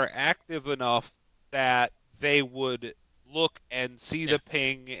people are active enough that they would look and see yeah. the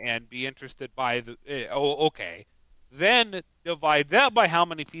ping and be interested by the? Okay. Then divide that by how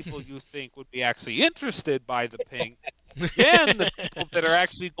many people you think would be actually interested by the ping. Then the people that are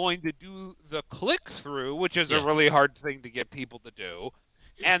actually going to do the click through, which is a Yeah. really hard thing to get people to do,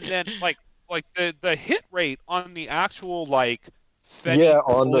 and then like the hit rate on the actual like Fetty Yeah,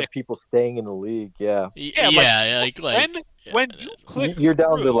 on the click. people staying in the league. Yeah, Yeah, like Yeah, when yeah, when you click you're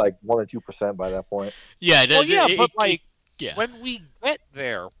down to through. like 1 or 2% by that point. yeah, Well, yeah, but it like yeah. when we get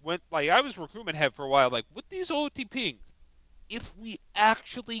there, when like I was recruitment head for a while, like with these OT pings, if we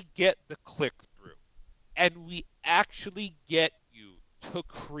actually get the click through and we actually get you to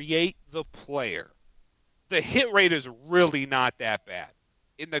create the player, the hit rate is really not that bad.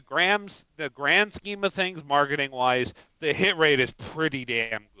 In the grand scheme of things, marketing wise, the hit rate is pretty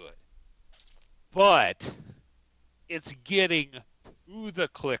damn good. But it's getting to the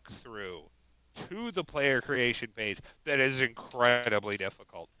click through, to the player creation page that is incredibly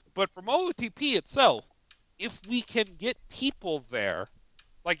difficult. But from OTP itself, if we can get people there,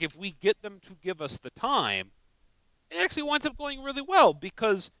 like if we get them to give us the time, it actually winds up going really well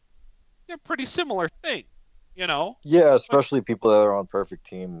because they're pretty similar things, you know? Yeah, But especially people that are on perfect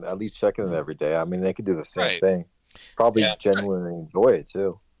team, at least checking it every day. I mean, they could do the same right, thing. Probably Yeah. right. genuinely enjoy it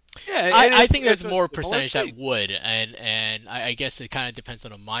too. Yeah, I think it's there's a more similar percentage that thing. would, and I guess it kind of depends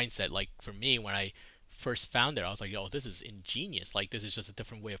on the mindset. Like for me, when I first found it, I was like, "Oh, this is ingenious! Like this is just a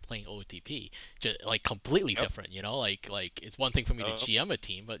different way of playing OTP, just like completely Yep. different. Like it's one thing for me to Yep. GM a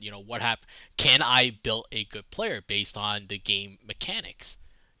team, but what hap? Can I build a good player based on the game mechanics?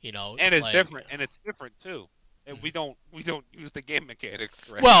 And it's Like different, and it's different too. And we don't use the game mechanics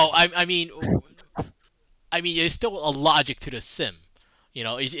well, correctly. I mean, there's still a logic to the sim.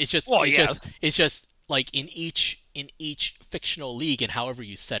 It's just Well, it's just yes. it's just like in each fictional league and however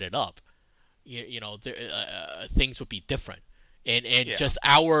you set it up, things would be different, and Yeah. just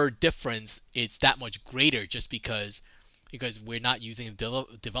our difference it's that much greater just because we're not using a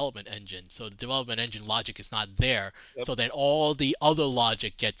development engine, so the development engine logic is not there. Yep. So then all the other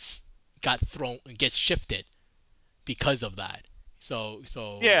logic gets shifted because of that. So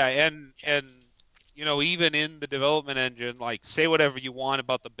Yeah, yeah. and even in the development engine, like say whatever you want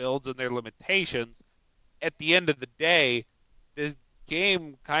about the builds and their limitations, at the end of the day, this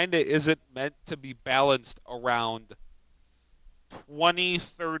game kind of isn't meant to be balanced around 20,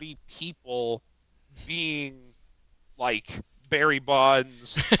 30 people being like Barry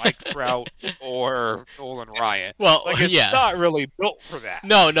Bonds, Mike Trout, or Nolan Ryan. Well, Like it's yeah. not really built for that.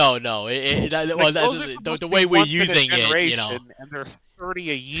 No. Like those are supposed The to be way we're once in a using it. generation, and they're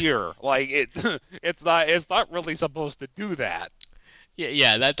 30 a year. Like it, it's not really supposed to do that.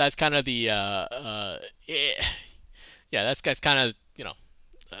 Yeah. That's kind of the yeah. That's kind of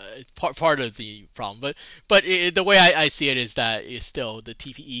part of the problem. But the way I see it is that is still the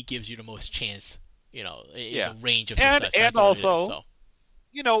TPE gives you the most chance. In Yeah, the range of and success. and That's what it is. also,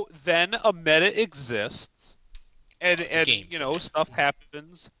 So then a meta exists, and it's a game. So stuff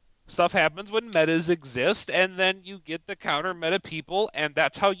happens when metas exist, and then you get the counter meta people, and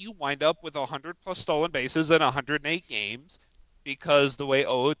that's how you wind up with 100 plus stolen bases in 108 games, because the way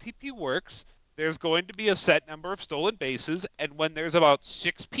OOTP works, there's going to be a set number of stolen bases, and when there's about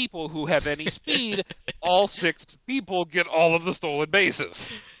 6 people who have any speed, all 6 people get all of the stolen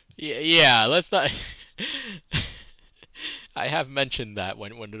bases. yeah. Let's not. I have mentioned that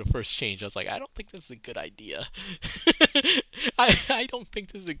when the first change, I was like, I don't think this is a good idea. I don't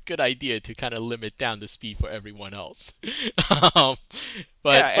think this is a good idea to kind of limit down the speed for everyone else. um,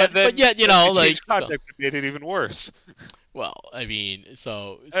 Yeah, but yet, then they like changed so. context and made it even worse. Well, I mean,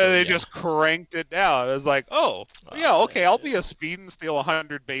 so And they yeah. just cranked it down. It was like, oh, yeah, okay, I'll be a speed and steal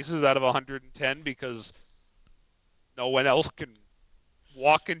 100 bases out of 110 because no one else can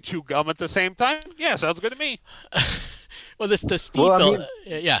walk and chew gum at the same time. Yeah, sounds good to me. Well, the speed Well, I bill. mean,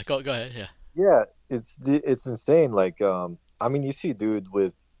 Yeah, go ahead. Yeah. yeah, it's insane. Like, I mean, you see, dude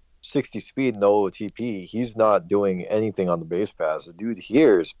with 60 speed, no OTP, he's not doing anything on the base pass. The dude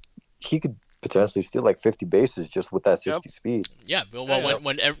here he could potentially steal like 50 bases just with that Yep. 60 speed. Yeah, well, Yeah.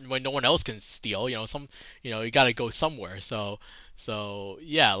 when no one else can steal, you got to go somewhere. So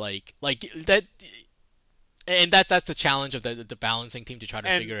yeah, like that, and that's the challenge of the balancing team to try to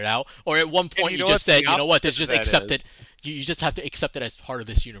And figure it out. Or at one and point you you know just what said, the you know what, opposite this of just that accept is? it. You just have to accept it as part of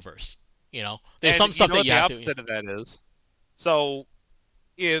this universe. There's And some you stuff know that what you the have to. opposite of that is? So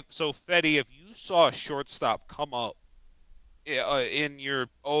Fetty, if you saw a shortstop come up in your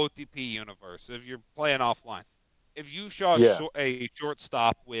OTP universe, if you're playing offline, if you saw Yeah. a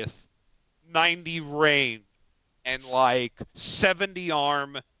shortstop with 90 range and like 70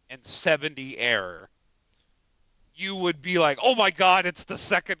 arm and 70 error, you would be like, "Oh my God, it's the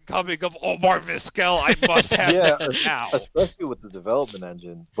second coming of Omar Vizquel. I must have Yeah, him now." especially with the development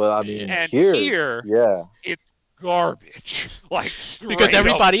engine. But I mean, Yeah. And here, here, yeah, it's garbage, like Because straight up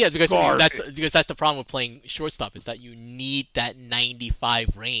everybody is because garbage. that's the problem with playing shortstop is that you need that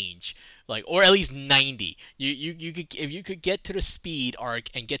 95 range, like, or at least 90. You could, if you could get to the speed arc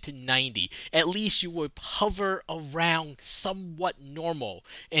and get to 90, at least you would hover around somewhat normal,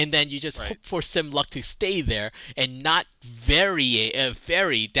 and then you just Right. hope for sim luck to stay there and not vary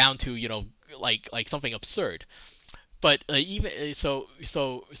down to like something absurd. But even so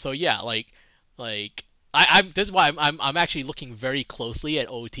yeah, like I'm this is why I'm actually looking very closely at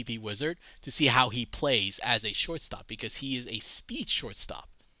OTP Wizard to see how he plays as a shortstop because he is a speed shortstop.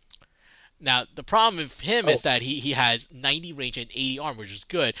 Now the problem with him is Oh. that he has 90 range and 80 arm, which is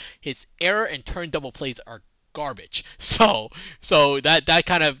good. His error and turn double plays are garbage. So that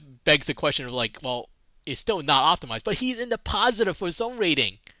kind of begs the question of like, well, it's still not optimized, but he's in the positive for zone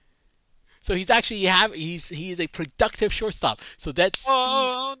rating. So he's actually he is a productive shortstop. So that speed.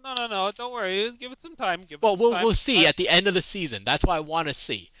 Oh, no. Don't worry. Give it some time. Give it Well, some time. we'll see at the end of the season. That's what I want to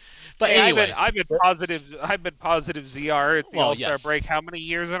see. But Hey, anyways, I've been positive. I've been positive ZR at the well, All-Star yes. break. How many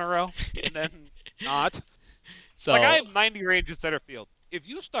years in a row? And then not. So Like I have 90 range in center field. If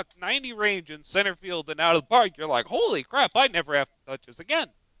you stuck 90 range in center field and out of the park, you're like, holy crap! I never have to touch this again.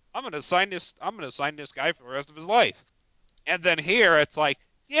 I'm gonna sign this. I'm gonna sign this guy for the rest of his life. And then here it's like,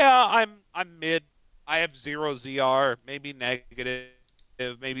 yeah, I'm mid. I have 0 ZR, maybe negative,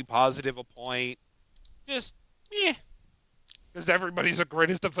 maybe positive a point. Just because everybody's the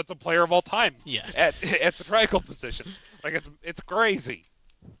greatest defensive player of all time yeah, at the triangle positions. Like it's crazy.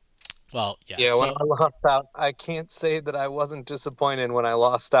 well, yeah. Yeah, when So I lost out, I can't say that I wasn't disappointed when I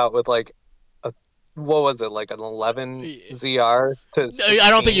lost out with like what was it, like an 11 ZR to no, I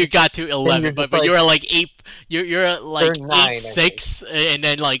don't think 16? you got to And 11, you're but just like, you're at like 8. You're at or like 9, I 8-6, and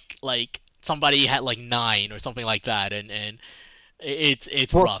then like somebody had like 9 or something like that, and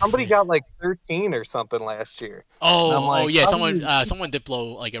it's well, rough. somebody got like 13 or something last year. And I'm Oh like, yeah, how do you- someone did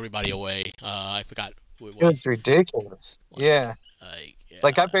blow like everybody away. I forgot who it it was was. ridiculous. Yeah.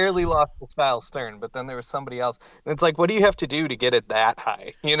 Like I Yeah. barely lost to Style Stern, but then there was somebody else. And it's like, what do you have to do to get it that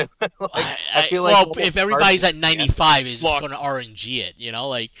high? Like I feel like well, if everybody's at 95, it's just Luck. going to RNG it. Yep.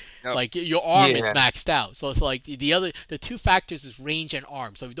 Like your arm is Yeah. maxed out. So it's like the two factors is range and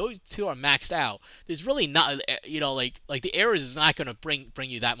arm. So if those two are maxed out, there's really not like the errors is not going to bring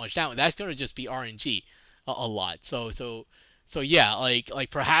you that much down. That's going to just be RNG a lot. So yeah, like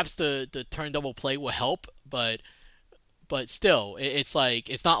perhaps the turn double play will help, but still, it's like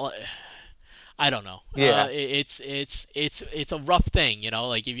it's not like I don't know. Yeah. It's a rough thing,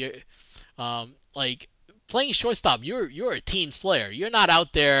 Like if you're like playing shortstop, you're a team's player. You're not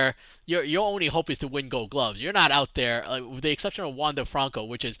out there. Your only hope is to win Gold Gloves. You're not out there, with the exception of Wander Franco,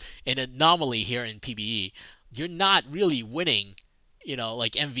 which is an anomaly here in PBE. You're not really winning,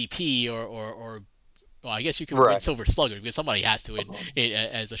 like MVP or well, I guess you can win Right. Silver Slugger because somebody has to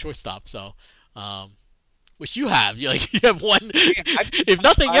as a shortstop. So. Which you have. You have one. If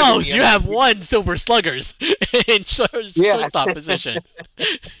nothing I else, really you have am. one Silver Sluggers in Yeah. shortstop position.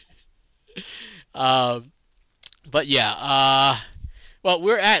 But yeah. Well,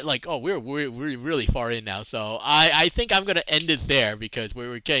 we're at like we're really far in now, so I think I'm gonna end it there because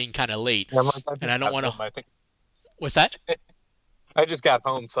we're getting kind of late, I'm like, and I don't want to. I think What's that? I just got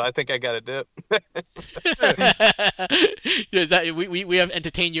home, so I think I got a dip. Yes, we have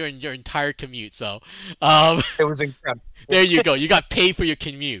entertained you in your entire commute. So, um, It was incredible. there you go. You got paid for your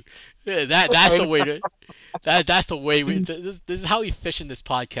commute. That's the way to. That's the way we. This is how efficient this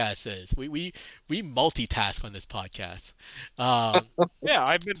podcast is. We multitask on this podcast. Um, Yeah,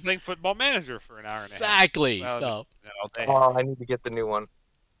 I've been playing Football Manager for an hour and a half. exactly. Well, I've been So. doing that all day. Oh, I need to get the new one.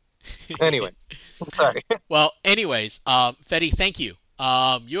 Anyway, sorry. Well, anyways, Fetty, thank you.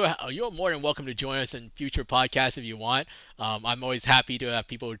 You're more than welcome to join us in future podcasts if you want. I'm always happy to have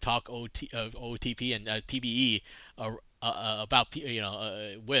people who talk OTP and PBE about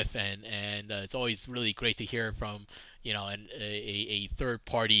with and it's always really great to hear from a third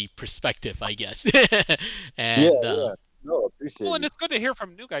party perspective, I guess. Yeah, and yeah. No, appreciate Well, and you. it's good to hear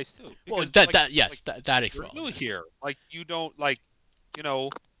from new guys too. well, Because that yes, that as you're well. new here. Like you don't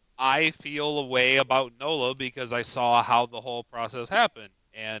I feel a way about NOLA because I saw how the whole process happened,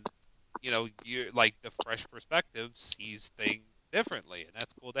 and you like the fresh perspective sees things differently, and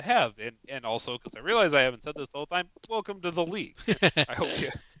that's cool to have. And also because I realize I haven't said this the whole time. Welcome to the league. I hope you.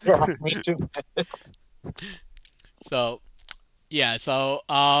 Yeah, me too. So yeah,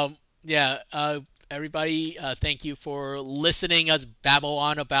 everybody, thank you for listening us babble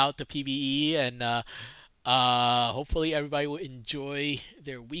on about the PBE, and hopefully everybody will enjoy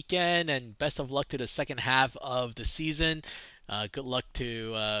their weekend, and best of luck to the second half of the season. Good luck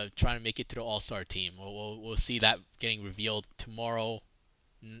to trying to make it to the All-Star team. We'll see that getting revealed tomorrow,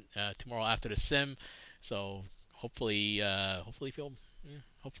 tomorrow after the sim. So hopefully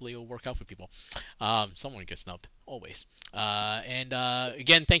it'll work out for people. Someone gets snubbed always. And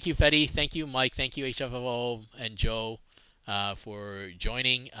again, thank you, Fetty. Thank you, Mike. Thank you, HFFO and Joe, for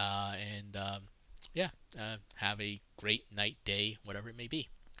joining. And yeah, have a great night, day, whatever it may be.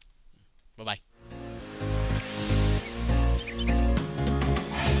 Bye bye.